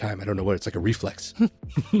that every time. I don't know what. It's like a reflex.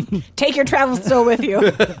 Take your travel stool with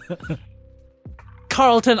you.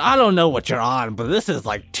 Carlton, I don't know what you're on, but this is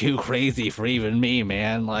like too crazy for even me,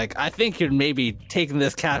 man. Like, I think you're maybe taking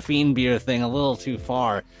this caffeine beer thing a little too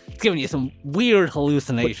far. It's giving you some weird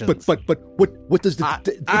hallucinations. But what does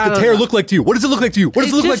the tear look like to you? What does it look like to you? What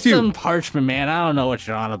does it look like to you? It's just some parchment, man. I don't know what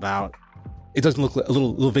you're on about. It doesn't look a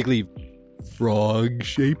little vaguely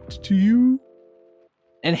frog-shaped to you?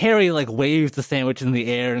 And Harry like waves the sandwich in the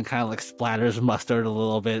air and kind of like splatters mustard a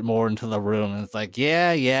little bit more into the room. And it's like,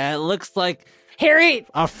 yeah, it looks like Harry,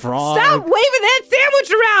 a frog. stop waving that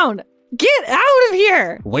sandwich around. Get out of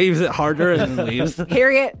here. Waves it harder and then leaves.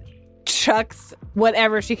 Harriet chucks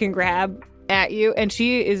whatever she can grab at you, and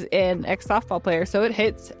she is an ex-softball player, so it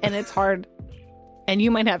hits and it's hard, and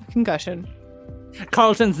you might have a concussion.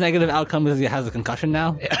 Carlton's negative outcome is he has a concussion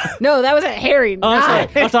now. No, that was at Harry. Oh,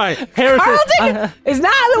 I'm sorry. Harrison, Carlton is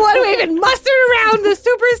not the one waving mustard around the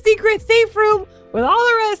super secret safe room with all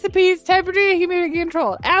the recipes, temperature, and humidity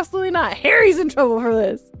control. Absolutely not. Harry's in trouble for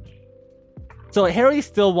this. So Harry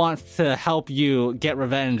still wants to help you get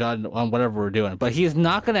revenge on whatever we're doing, but he's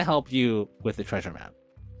not going to help you with the treasure map.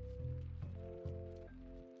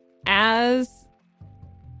 As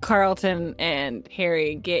Carlton and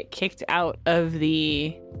Harry get kicked out of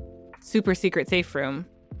the super secret safe room,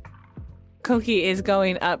 Koki is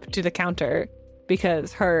going up to the counter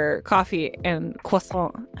because her coffee and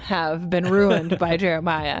croissant have been ruined by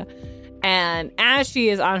Jeremiah. And as she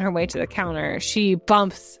is on her way to the counter, she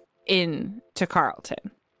bumps into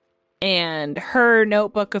Carlton. And her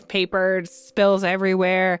notebook of paper spills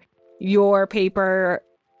everywhere. Your paper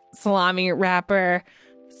salami wrapper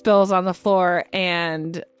spills on the floor,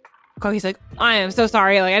 and Koki's like, I am so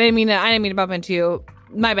sorry. Like, I didn't mean to bump into you.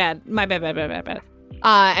 My bad.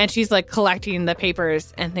 And she's like collecting the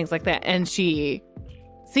papers and things like that, and she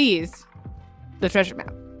sees the treasure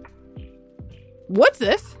map. What's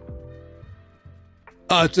this?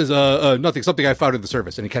 It says, nothing, something I found in the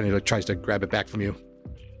service. And he kind of like tries to grab it back from you.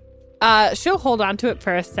 She'll hold on to it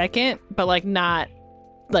for a second, but like not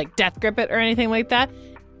like death grip it or anything like that.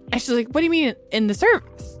 And she's like, what do you mean in the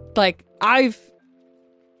service? Like, I've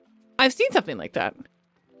seen something like that.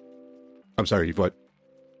 I'm sorry, what?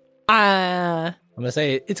 I'm going to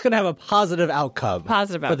say it's going to have a positive outcome.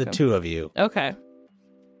 For the two of you. Okay.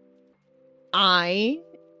 I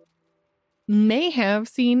may have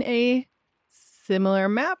seen a similar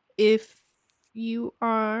map if you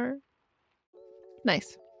are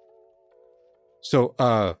nice. So,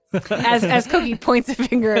 as Koki points a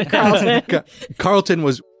finger at Carlton. Carlton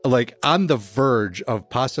was like on the verge of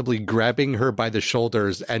possibly grabbing her by the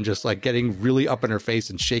shoulders and just like getting really up in her face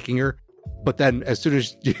and shaking her. But then as soon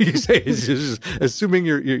as you say, assuming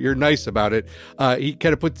you're nice about it, he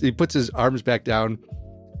kind of puts his arms back down,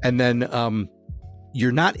 and then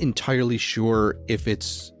you're not entirely sure if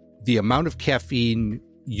it's the amount of caffeine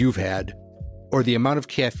you've had or the amount of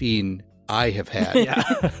caffeine I have had.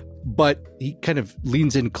 Yeah. But he kind of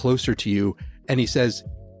leans in closer to you and he says,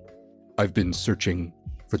 I've been searching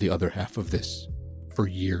for the other half of this for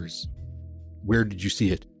years. Where did you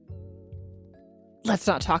see it? Let's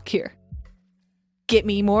not talk here. Get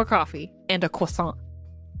me more coffee and a croissant,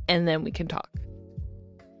 and then we can talk.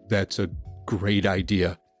 That's a great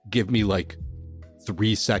idea. Give me like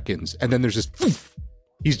 3 seconds. And then there's this, poof,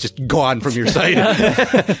 he's just gone from your sight.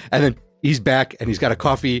 And then he's back and he's got a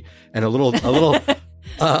coffee and a little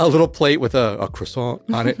plate with a croissant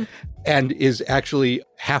on it, and is actually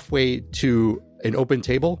halfway to an open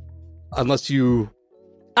table, unless you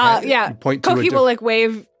point to Koki will like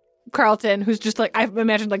wave Carlton, who's just like, I've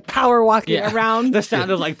imagined like power walking around. The sound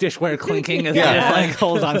of like dishware clinking as he just like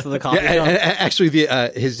holds onto the coffee. Yeah, and actually,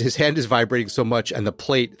 his hand is vibrating so much, and the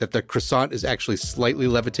plate that the croissant is actually slightly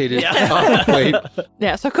levitated off the plate.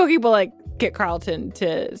 Yeah, so Koki will like get Carlton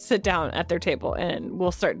to sit down at their table, and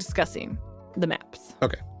we'll start discussing the maps.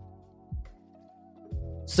 Okay.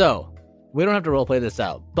 So, we don't have to roleplay this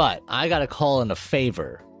out, but I got a call in a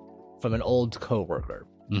favor from an old coworker.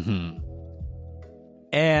 Mm-hmm.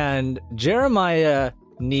 And Jeremiah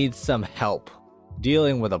needs some help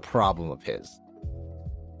dealing with a problem of his.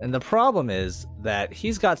 And the problem is that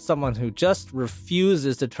he's got someone who just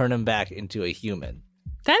refuses to turn him back into a human.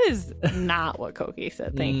 That is not what Koki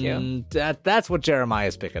said. Thank you. That's what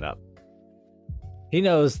Jeremiah's picking up. He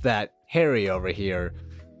knows that Harry over here,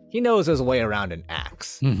 he knows his way around an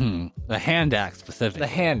axe. Mm-hmm. The hand axe specifically. The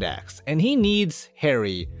hand axe. And he needs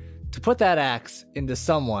Harry to put that axe into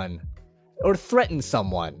someone or threaten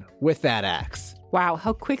someone with that axe. Wow,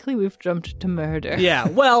 how quickly we've jumped to murder. Yeah,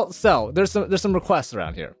 well, so there's some requests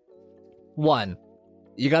around here. 1,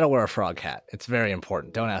 you gotta wear a frog hat. It's very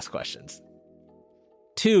important. Don't ask questions.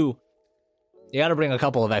 2, you gotta bring a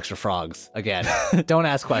couple of extra frogs. Again, don't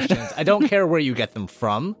ask questions. I don't care where you get them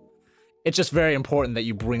from. It's just very important that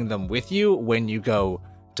you bring them with you when you go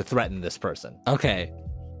to threaten this person. Okay.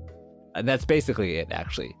 And that's basically it,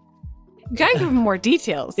 actually. You gotta give him more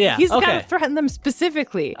details. Yeah, He's got okay. to threaten them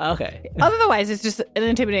specifically. Okay. Otherwise, it's just an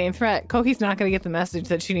intimidating threat. Koki's not gonna get the message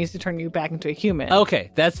that she needs to turn you back into a human.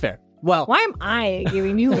 Okay, that's fair. Well, Why am I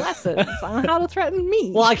giving you lessons on how to threaten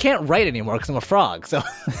me? well, I can't write anymore because I'm a frog. So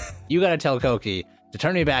you got to tell Koki to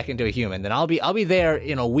turn me back into a human. Then I'll be there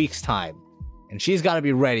in a week's time, and she's got to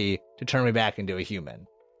be ready to turn me back into a human.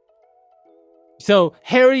 So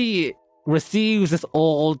Harry receives this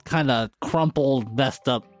old, kind of crumpled, messed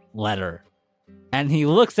up letter. And he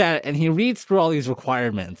looks at it and he reads through all these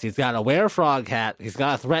requirements. He's got to wear a frog hat. He's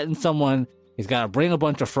got to threaten someone. He's got to bring a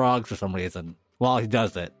bunch of frogs for some reason while he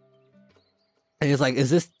does it. And he's like, is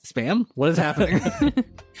this spam? What is happening?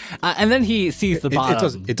 And then he sees the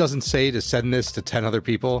bottom. It doesn't say to send this to 10 other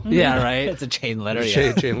people. Yeah, right? It's a chain letter.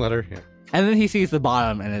 Yeah. Chain letter. Yeah. And then he sees the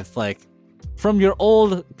bottom and it's like, from your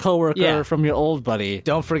old coworker, Yeah. from your old buddy.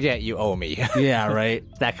 Don't forget you owe me. Yeah, right?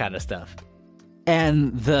 That kind of stuff.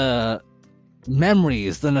 And the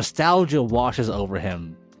memories, the nostalgia washes over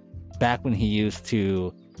him back when he used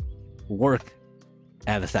to work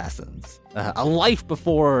at Assassins. A life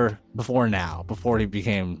before now, before he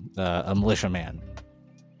became a militiaman.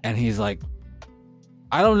 And he's like,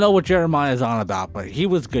 I don't know what Jeremiah's on about, but he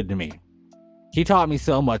was good to me. He taught me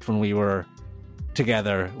so much when we were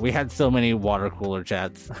together. We had so many water cooler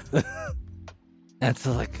chats. And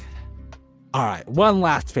so like, all right, one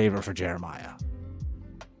last favor for Jeremiah.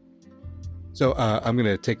 So I'm going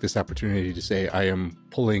to take this opportunity to say I am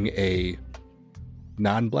pulling a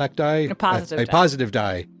non-black die. A positive a die. positive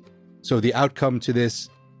die. So the outcome to this,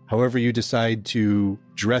 however you decide to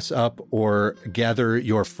dress up or gather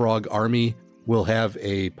your frog army, will have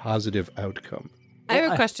a positive outcome. I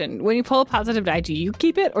have a question. When you pull a positive die, do you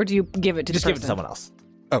keep it or do you give it to Just the give it to person? someone else.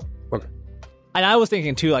 Oh, okay. And I was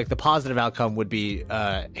thinking too, like the positive outcome would be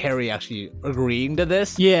Harry actually agreeing to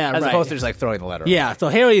this, Yeah, as right. opposed to just like throwing the letter. Yeah, so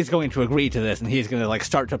Harry is going to agree to this, and he's going to like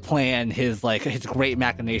start to plan his great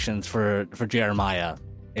machinations for Jeremiah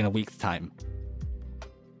in a week's time.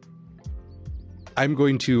 I'm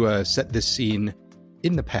going to set this scene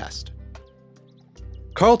in the past.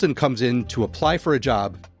 Carlton comes in to apply for a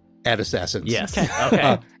job at Assassins. Yes.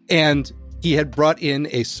 Okay. And he had brought in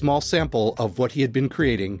a small sample of what he had been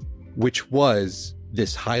creating, which was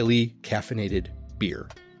this highly caffeinated beer.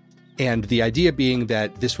 And the idea being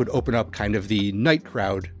that this would open up kind of the night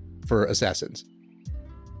crowd for Assassins.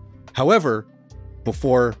 However,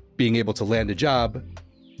 before being able to land a job,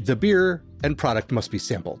 the beer and product must be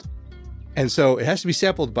sampled. And so it has to be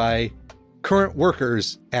sampled by current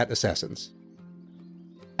workers at Assassins.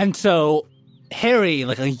 And so Harry,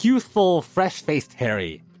 like a youthful, fresh-faced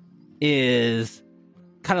Harry, is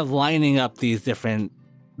kind of lining up these different...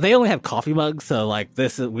 They only have coffee mugs, so like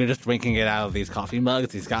we're just drinking it out of these coffee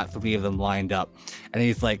mugs. He's got 3 of them lined up. And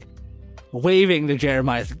he's like waving to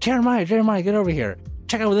Jeremiah. He's like, Jeremiah, get over here.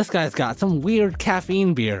 Check out what this guy's got. Some weird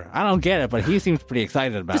caffeine beer. I don't get it, but he seems pretty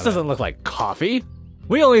excited about This it. doesn't look like coffee.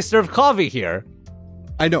 We only serve coffee here.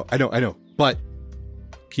 I know. But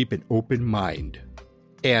keep an open mind.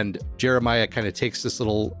 And Jeremiah kind of takes this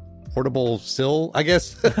little portable sill, I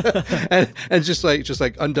guess, and just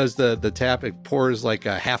like undoes the tap. It pours like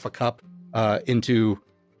a half a cup into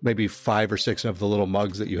maybe 5 or 6 of the little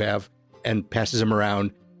mugs that you have, and passes them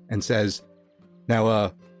around and says,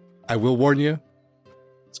 "Now, I will warn you,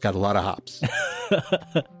 it's got a lot of hops."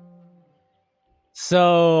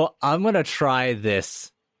 So I'm going to try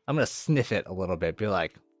this. I'm going to sniff it a little bit. Be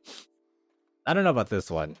like, I don't know about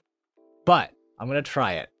this one, but I'm going to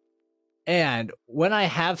try it. And when I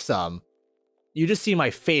have some, you just see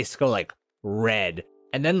my face go like red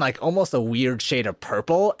and then like almost a weird shade of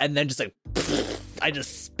purple. And then just like, I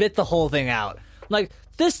just spit the whole thing out. I'm like,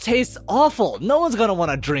 this tastes awful. No one's going to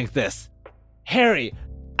want to drink this. Harry,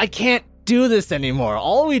 I can't do this anymore.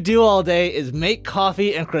 All we do all day is make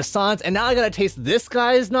coffee and croissants, and now I gotta taste this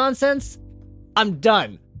guy's nonsense? I'm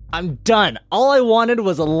done. All I wanted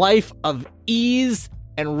was a life of ease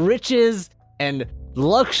and riches and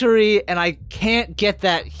luxury, and I can't get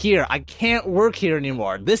that here. I can't work here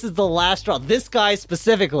anymore. This is the last straw. This guy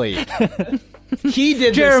specifically. He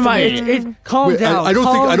did Jeremiah, this to me. calm down. I don't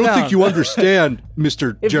calm think down. you understand,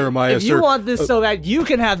 Mr. Jeremiah, if sir. you want this so bad, you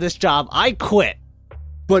can have this job. I quit.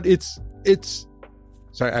 But it's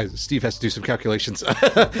sorry, Steve has to do some calculations.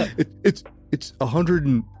 It's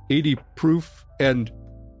 180 proof and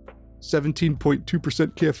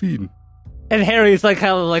 17.2% caffeine. And Harry's like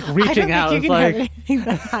kind of like reaching out. I It's don't like, think you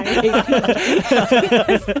can have anything that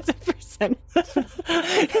high. That's a percent.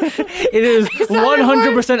 it is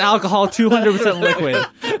 100% alcohol, 200% liquid.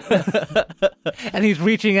 And he's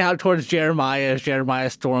reaching out towards Jeremiah as Jeremiah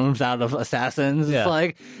storms out of Assassins. Yeah. It's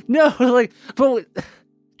like, no, like, but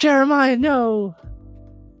Jeremiah, no.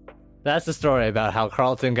 That's the story about how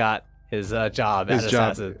Carlton got his job as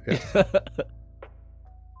assassin. Yeah.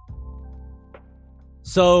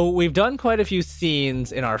 So we've done quite a few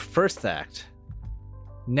scenes in our first act.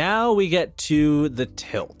 Now we get to the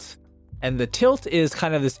tilt. And the tilt is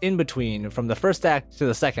kind of this in-between from the first act to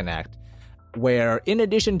the second act, where in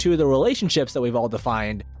addition to the relationships that we've all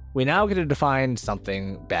defined, we now get to define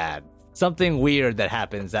something bad, something weird that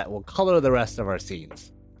happens that will color the rest of our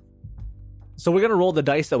scenes. So we're going to roll the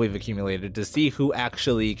dice that we've accumulated to see who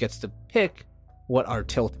actually gets to pick what our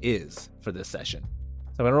tilt is for this session.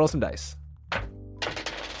 So I'm going to roll some dice.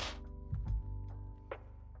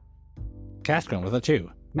 Caskren with a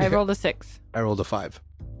 2. I rolled a 6. I rolled a 5.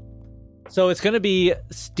 So it's going to be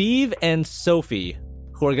Steve and Sophie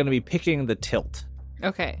who are going to be picking the tilt.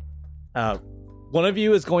 Okay. One of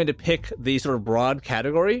you is going to pick the sort of broad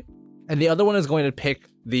category, and the other one is going to pick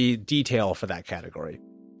the detail for that category.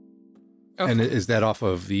 Okay. And is that off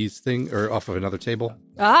of these thing or off of another table?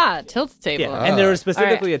 Tilt table. Yeah, and there is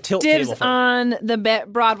specifically All right. a tilt Dibs table for on the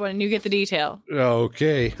broad one, and you get the detail.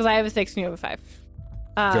 Okay. Because I have a 6 and you have a 5.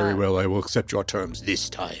 Very well. I will accept your terms this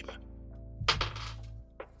time.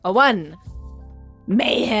 A 1.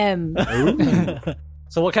 Mayhem.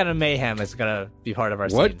 So what kind of mayhem is going to be part of our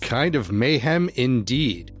What scenes? kind of mayhem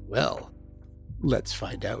indeed? Well, let's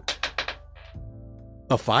find out.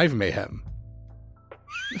 A 5 mayhem.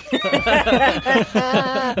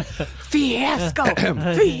 Fiasco.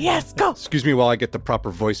 Fiasco. Excuse me while I get the proper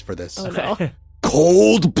voice for this. Oh, no.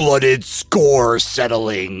 Cold-blooded score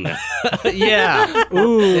settling. Yeah.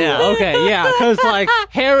 Ooh. Yeah. Okay, yeah, because, like,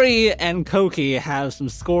 Harry and Koki have some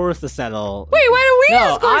scores to settle. Wait, why do we have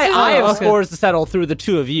No, scores? I have okay. scores to settle through the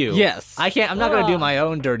two of you. Yes. I'm not going to do my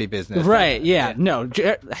own dirty business. Right, yeah. No,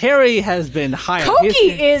 Harry has been hired. Koki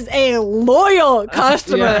He's- is a loyal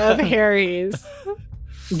customer of Harry's.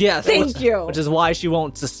 Yes. Thank you. Which is why she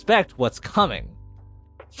won't suspect what's coming.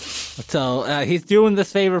 So he's doing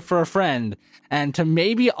this favor for a friend, and to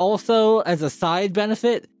maybe also, as a side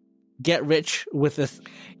benefit, get rich with this.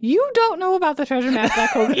 You don't know about the treasure map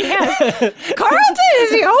that Koki has. Carlton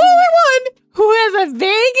is the only one who has a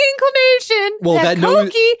vague inclination that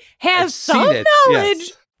Koki has I've some seen it, knowledge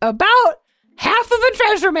yes. about half of a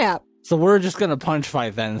treasure map. So we're just gonna punch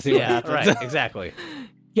fight then and see what Yeah, happens. right. Exactly.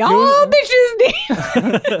 Y'all bitches need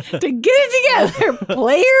to get it together.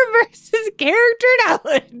 Player versus character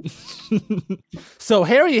knowledge. So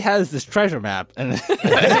Harry has this treasure map, and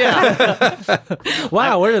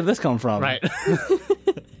wow, where did this come from? Right.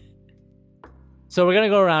 So we're going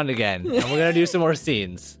to go around again, and we're going to do some more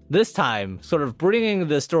scenes. This time, sort of bringing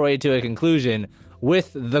the story to a conclusion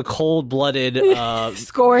with the cold-blooded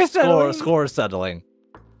Score settling. score settling.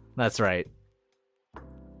 That's right.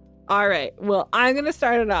 All right. Well, I'm going to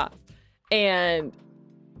start it off. And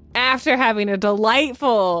after having a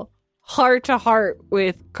delightful heart-to-heart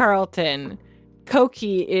with Carlton,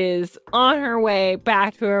 Koki is on her way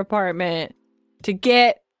back to her apartment to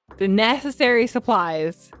get the necessary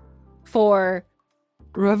supplies for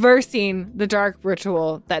reversing the dark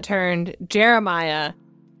ritual that turned Jeremiah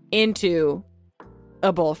into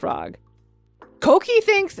a bullfrog. Koki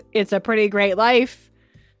thinks it's a pretty great life.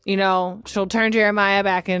 You know, she'll turn Jeremiah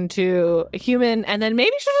back into a human, and then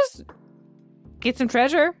maybe she'll just get some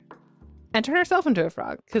treasure and turn herself into a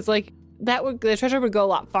frog. Because, like, the treasure would go a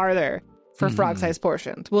lot farther for frog-sized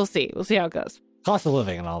portions. We'll see. We'll see how it goes. Cost of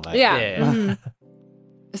living and all that. Yeah. Yeah. Mhm.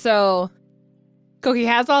 So, Koki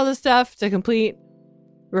has all this stuff to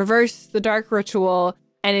reverse the dark ritual,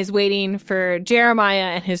 and is waiting for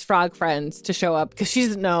Jeremiah and his frog friends to show up because she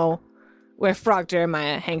doesn't know where Frog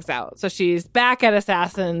Jeremiah hangs out. So she's back at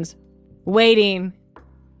Assassin's, waiting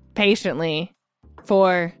patiently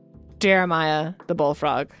for Jeremiah the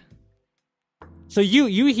bullfrog. So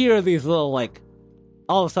you hear these little, like,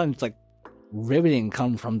 all of a sudden it's like riveting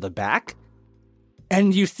come from the back,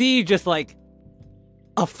 and you see just like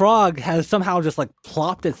a frog has somehow just like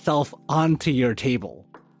plopped itself onto your table.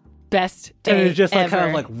 Best day And it just like ever. kind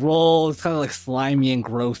of like rolls, kind of like slimy and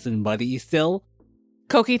gross and muddy still.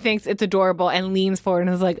 Koki thinks it's adorable and leans forward and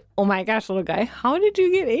is like, "Oh my gosh, little guy, how did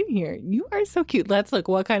you get in here? You are so cute. Let's look.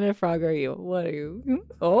 What kind of frog are you? What are you?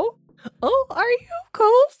 Oh, are you a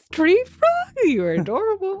cold tree frog? You are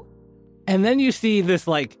adorable." And then you see this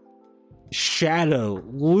like shadow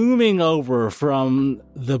looming over from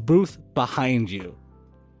the booth behind you.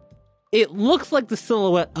 It looks like the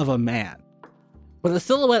silhouette of a man, but the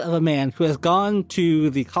silhouette of a man who has gone to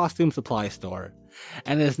the costume supply store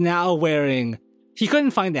and is now wearing, he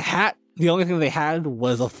couldn't find a hat. The only thing they had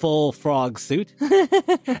was a full frog suit.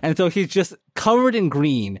 And so he's just covered in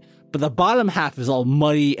green, but the bottom half is all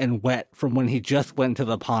muddy and wet from when he just went to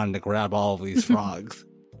the pond to grab all of these frogs.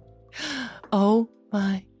 Oh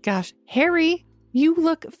my gosh. Harry, you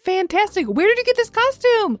look fantastic. Where did you get this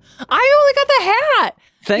costume? I only got the hat.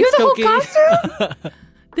 Thanks, You have the Cookie. whole costume?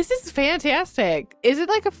 This is fantastic. Is it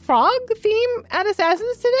like a frog theme at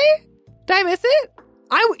Assassins today? Did I miss it?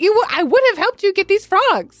 I would have helped you get these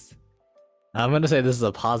frogs. I'm going to say this is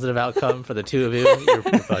a positive outcome for the two of you. You're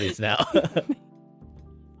buddies now.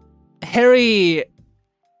 Harry,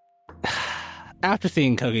 after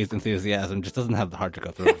seeing Cookie's enthusiasm, just doesn't have the heart to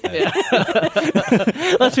go through with it.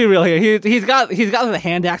 Yeah. Let's be real here. He's got the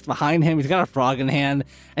hand axe behind him. He's got a frog in hand,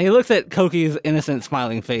 and he looks at Cookie's innocent,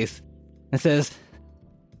 smiling face and says,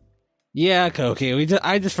 "Yeah, Cookie,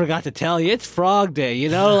 I just forgot to tell you, it's Frog Day. You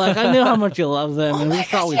know, like I knew how much you love them, and we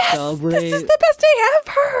thought we'd celebrate." This is the best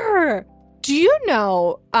day ever. Do you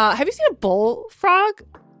know, have you seen a bullfrog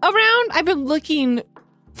around? I've been looking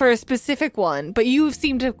for a specific one, but you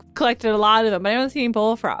seem to have collected a lot of them, but I don't see any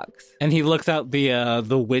bullfrogs. And he looks out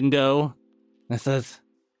the window and says,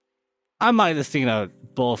 "I might have seen a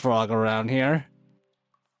bullfrog around here."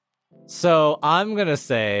 So I'm going to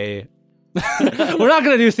say... We're not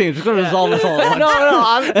going to do themes. We're going to resolve this all at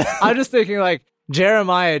once. No, I'm just thinking like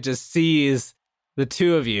Jeremiah just sees the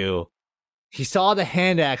two of you. He saw the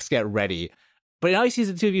hand axe get ready, but now he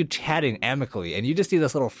sees the two of you chatting amicably, and you just see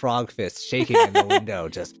this little frog fist shaking in the window,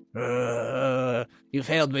 just, "You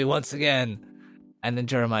failed me once again." And then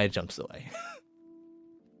Jeremiah jumps away.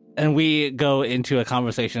 And we go into a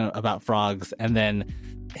conversation about frogs, and then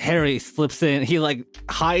Harry slips in. He like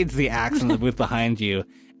hides the axe in the booth behind you,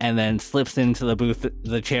 and then slips into the booth,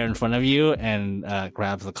 the chair in front of you, and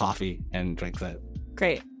grabs the coffee and drinks it.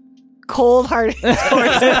 Great. Cold-hearted. Wow,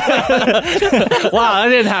 that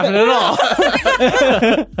didn't happen at all.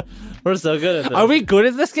 We're so good at this. Are we good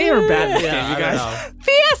at this game or bad at this Yeah, game, you I guys? don't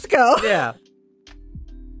Fiasco. know. Yeah.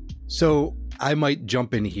 So I might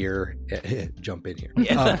jump in here.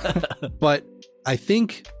 But I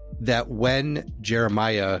think that when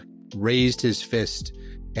Jeremiah raised his fist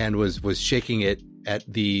and was shaking it at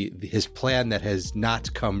his plan that has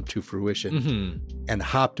not come to fruition and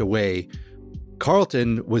hopped away,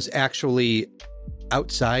 Carlton was actually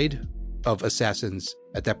outside of Assassins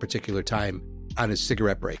at that particular time on his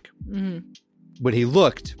cigarette break. Mm-hmm. When he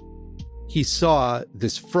looked, he saw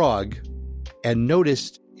this frog and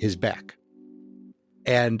noticed his back.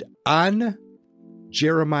 And on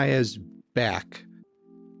Jeremiah's back,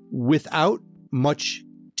 without much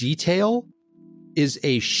detail, is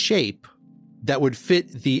a shape that would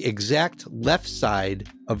fit the exact left side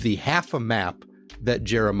of the half a map that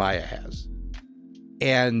Jeremiah has.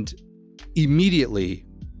 And immediately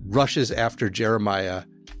rushes after Jeremiah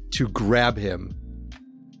to grab him.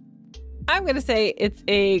 I'm going to say it's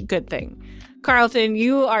a good thing. Carlton,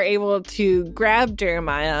 you are able to grab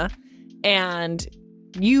Jeremiah and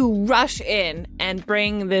you rush in and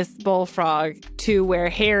bring this bullfrog to where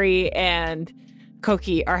Harry and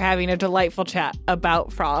Koki are having a delightful chat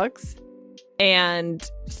about frogs and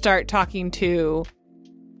start talking to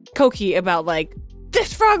Koki about like,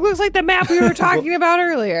 this frog looks like the map we were talking about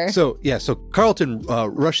earlier. So Carlton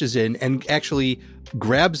rushes in and actually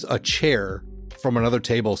grabs a chair from another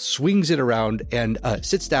table, swings it around, and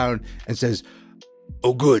sits down and says,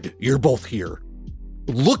 "Oh, good, you're both here.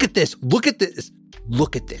 Look at this. Look at this.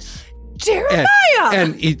 Look at this." Jeremiah!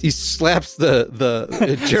 And he slaps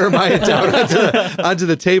the Jeremiah down onto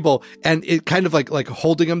the table, and it kind of like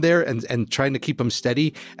holding him there and trying to keep him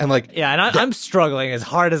steady. And like, Yeah, and I'm struggling as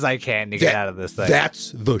hard as I can to get out of this thing.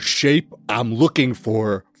 That's the shape I'm looking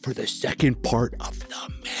for the second part of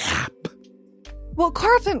the map. Well,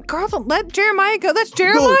 Carlton, let Jeremiah go. That's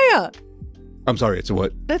Jeremiah. I'm sorry, it's a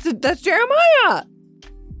what? That's Jeremiah.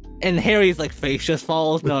 And Harry's like face just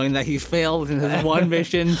falls, knowing that he's failed in his one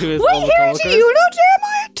mission to his Wait, old Harry, do coworkers. you know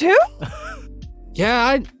Jeremiah too?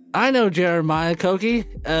 Yeah, I know Jeremiah, Koki.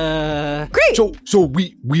 Great. So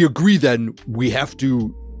we agree then we have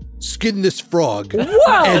to skin this frog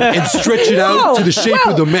Whoa. and stretch it out to the shape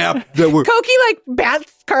of the map that we're. Koki like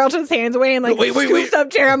bats Carlton's hands away and like scoops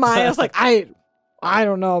up Jeremiah. It's like I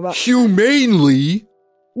don't know about Humanely.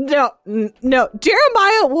 no.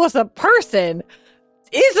 Jeremiah was a person.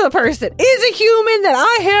 Is a human that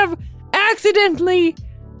I have accidentally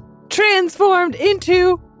transformed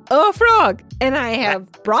into a frog, and I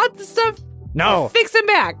have brought the stuff. No. Fix him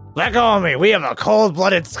back. Let go of me. We have a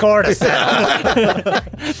cold-blooded score to settle. Well,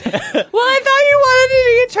 I thought you wanted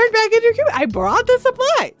to get turned back into a human. I brought the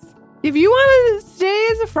supplies. If you want to stay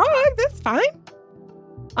as a frog, that's fine.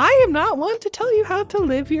 I am not one to tell you how to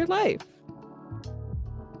live your life.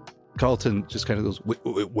 Carlton just kind of goes,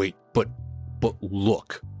 wait, but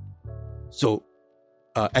look. So,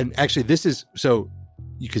 and actually, this is so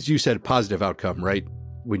because you said positive outcome, right?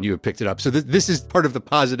 When you had picked it up. So this is part of the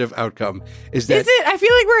positive outcome. Is that? Is it? I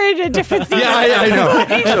feel like we're in a different scene. Yeah, I know.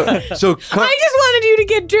 So I just wanted you to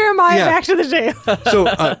get Jeremiah back to the jail. So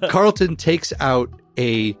Carlton takes out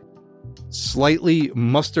a slightly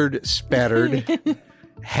mustard spattered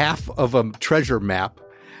half of a treasure map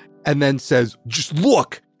and then says, just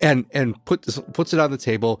look, and puts it on the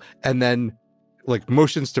table, and then like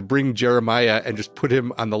motions to bring Jeremiah and just put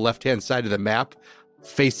him on the left-hand side of the map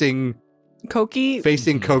facing Koki.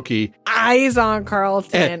 Eyes on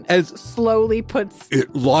Carlton. And slowly puts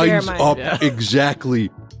it lines Jeremiah. up exactly.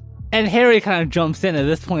 And Harry kind of jumps in at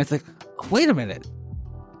this point. It's like, wait a minute.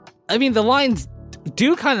 I mean, the lines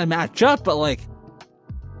do kind of match up, but like,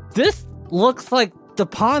 this looks like the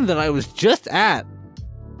pond that I was just at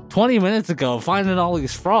 20 minutes ago, finding all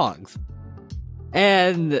these frogs.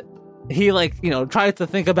 And he tries to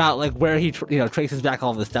think about like where he traces back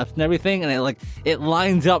all the steps and everything, and it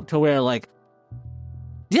lines up to where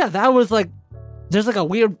that was like there's like a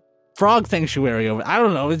weird frog sanctuary over. I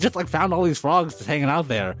don't know. It just like found all these frogs just hanging out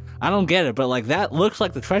there. I don't get it, but like that looks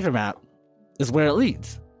like the treasure map is where it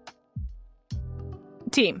leads.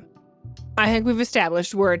 Team. I think we've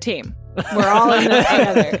established we're a team. We're all in this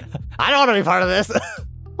together. I don't want to be part of this.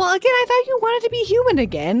 Well, again, I thought you wanted to be human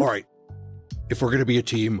again. All right. If we're going to be a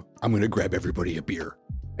team, I'm going to grab everybody a beer.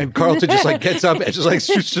 And Carlton just like gets up and just like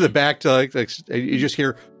shoots to the back to like you just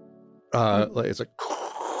hear, it's like.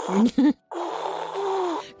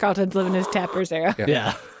 Carlton's living his tappers era.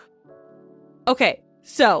 Yeah. Okay,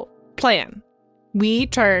 so plan. We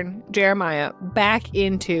turn Jeremiah back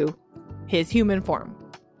into his human form.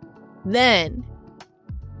 Then,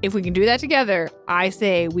 if we can do that together, I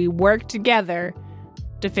say we work together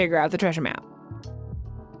to figure out the treasure map.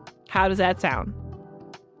 How does that sound?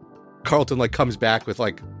 Carlton like comes back with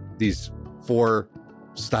like these 4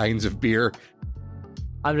 steins of beer.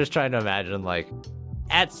 I'm just trying to imagine, like,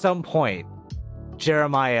 at some point,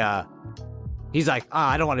 Jeremiah, he's like,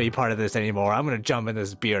 I don't want to be part of this anymore. I'm going to jump in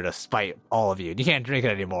this beer to spite all of you. You can't drink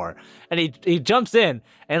it anymore. And he jumps in,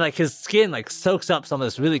 and like his skin like soaks up some of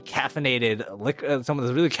this really caffeinated liquor, some of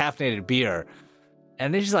this really caffeinated beer.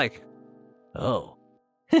 And then she's like, oh,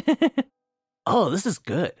 this is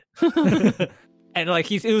good. And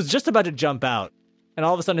like it was just about to jump out, and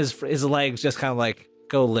all of a sudden his legs just kind of like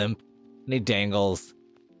go limp, and he dangles,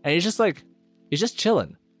 and he's just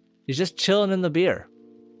chilling. He's just chilling in the beer.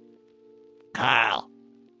 Kyle,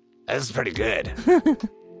 this is pretty good.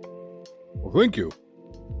 Well, thank you.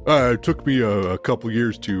 It took me a couple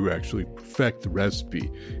years to actually perfect the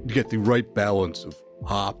recipe to get the right balance of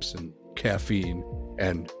hops and caffeine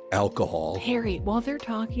and alcohol. Harry, while they're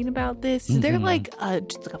talking about this, is there like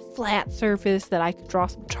just like a flat surface that I could draw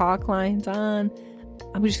some chalk lines on?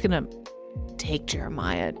 I'm just gonna take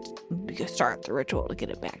Jeremiah to start the ritual to get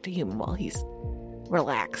it back to human while he's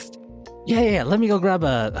relaxed. Yeah. Let me go grab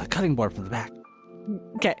a cutting board from the back.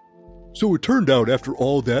 Okay. So it turned out after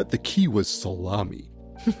all that, the key was salami.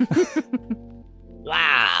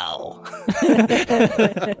 Wow.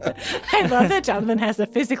 I love that Jonathan has to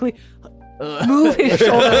physically move his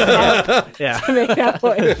shoulders up to make that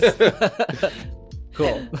voice.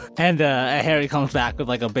 Cool. And Harry comes back with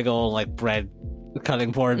like a big old like bread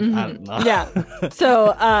cutting board. I don't know. Yeah.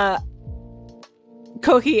 So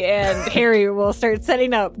Koki and Harry will start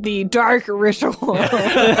setting up the dark ritual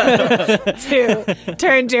to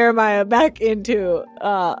turn Jeremiah back into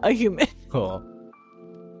a human. Cool.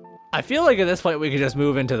 I feel like at this point we could just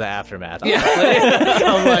move into the aftermath. I'm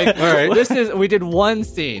like, all right, we did one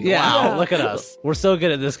scene. Yeah. Wow, look at us. We're so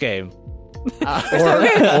good at this game. We're so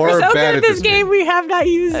good at this game, we have not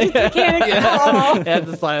used its mechanics at all. Yeah,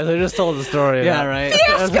 the slides. I just told the story. Yeah, right.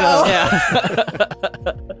 Fiasco!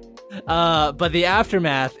 Yeah. But the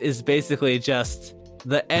aftermath is basically just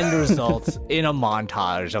the end result in a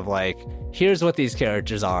montage of like, here's what these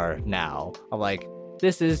characters are now. I'm like,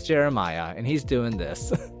 this is Jeremiah, and he's doing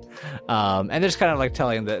this. And just kind of like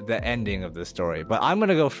telling the ending of the story. But I'm going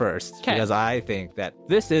to go first because I think that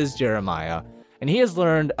this is Jeremiah, and he has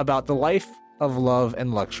learned about the life of love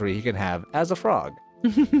and luxury he can have as a frog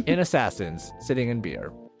in Assassins, sitting in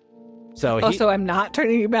beer. So So I'm not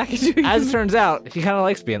turning you back into a human. as it turns out, he kind of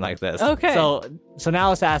likes being like this. Okay. So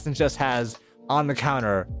now Assassins just has on the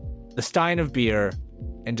counter the stein of beer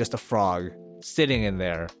and just a frog sitting in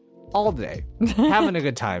there all day, having a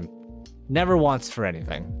good time, never wants for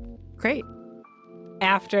anything. Great.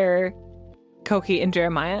 After Koki and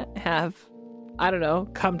Jeremiah have, I don't know,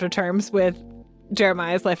 come to terms with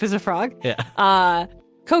Jeremiah's life as a frog, Yeah.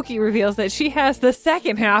 Koki reveals that she has the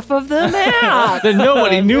second half of the map. That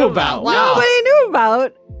nobody knew about. Wow. Nobody knew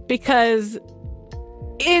about, because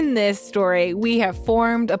in this story, we have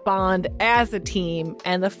formed a bond as a team,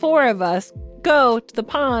 and the four of us go to the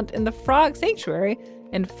pond in the frog sanctuary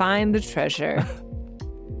and find the treasure.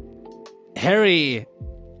 Harry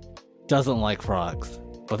doesn't like frogs,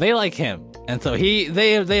 but they like him. And so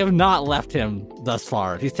they have not left him thus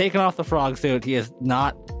far. He's taken off the frog suit. He is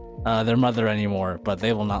not their mother anymore, but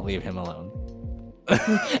they will not leave him alone.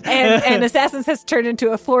 and Assassins has turned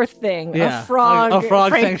into a fourth thing, a frog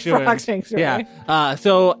sanctuary. Frog sanctuary. Yeah.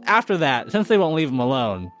 So after that, since they won't leave him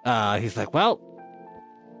alone, he's like, well,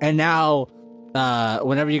 and now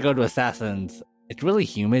whenever you go to Assassins, it's really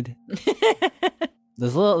humid.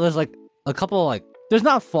 There's like a couple, like, there's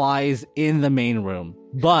not flies in the main room,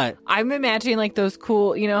 but I'm imagining like those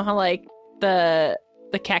cool, you know how like the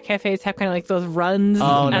cat cafes have kind of like those runs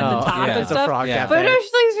at the top and it's a stuff. frog cafe. But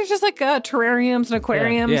there's just like terrariums and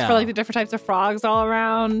aquariums for like the different types of frogs all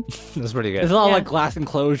around. That's pretty good. There's a lot of like glass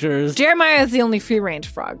enclosures. Jeremiah is the only free range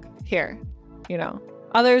frog here, you know.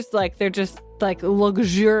 Others, like, they're just like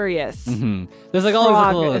luxurious. Mm-hmm. There's like all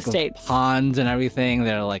these little estates, ponds and everything.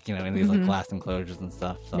 They're like, you know, in these like glass enclosures and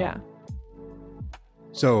stuff. So. Yeah.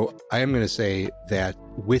 So I am going to say that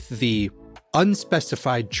with the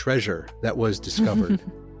unspecified treasure that was discovered,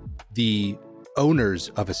 the owners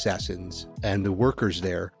of Assassins and the workers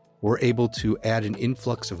there were able to add an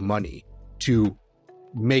influx of money to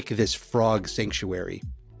make this frog sanctuary,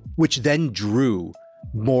 which then drew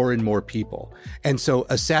more and more people. And so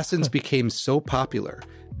Assassins became so popular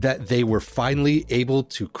that they were finally able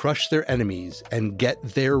to crush their enemies and get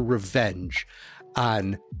their revenge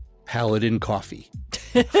on Paladin Coffee.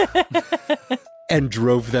 And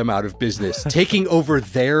drove them out of business, taking over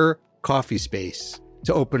their coffee space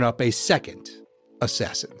to open up a second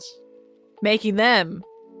Assassins. Making them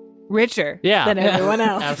richer than everyone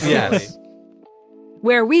else. Absolutely. Yes.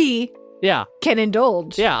 Where we can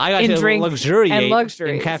indulge I got in to drink luxuriate and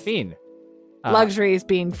luxuries. in caffeine. Luxuries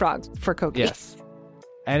being frogs for Koki. Yes.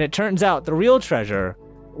 And it turns out the real treasure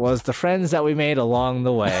was the friends that we made along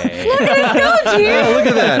the way. Look at us go, Gene! Look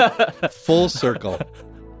at that. Full circle.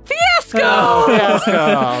 Fiasco!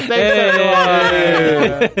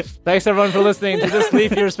 Fiasco! Thanks everyone for listening to this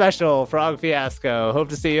Leap Year special, Frog Fiasco. Hope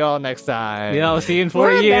to see you all next time. Yeah, we'll see you in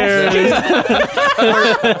 4 years.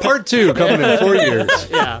 Part 2 coming in 4 years.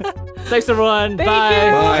 Yeah. Thanks everyone. Thank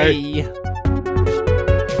Bye. you. Bye.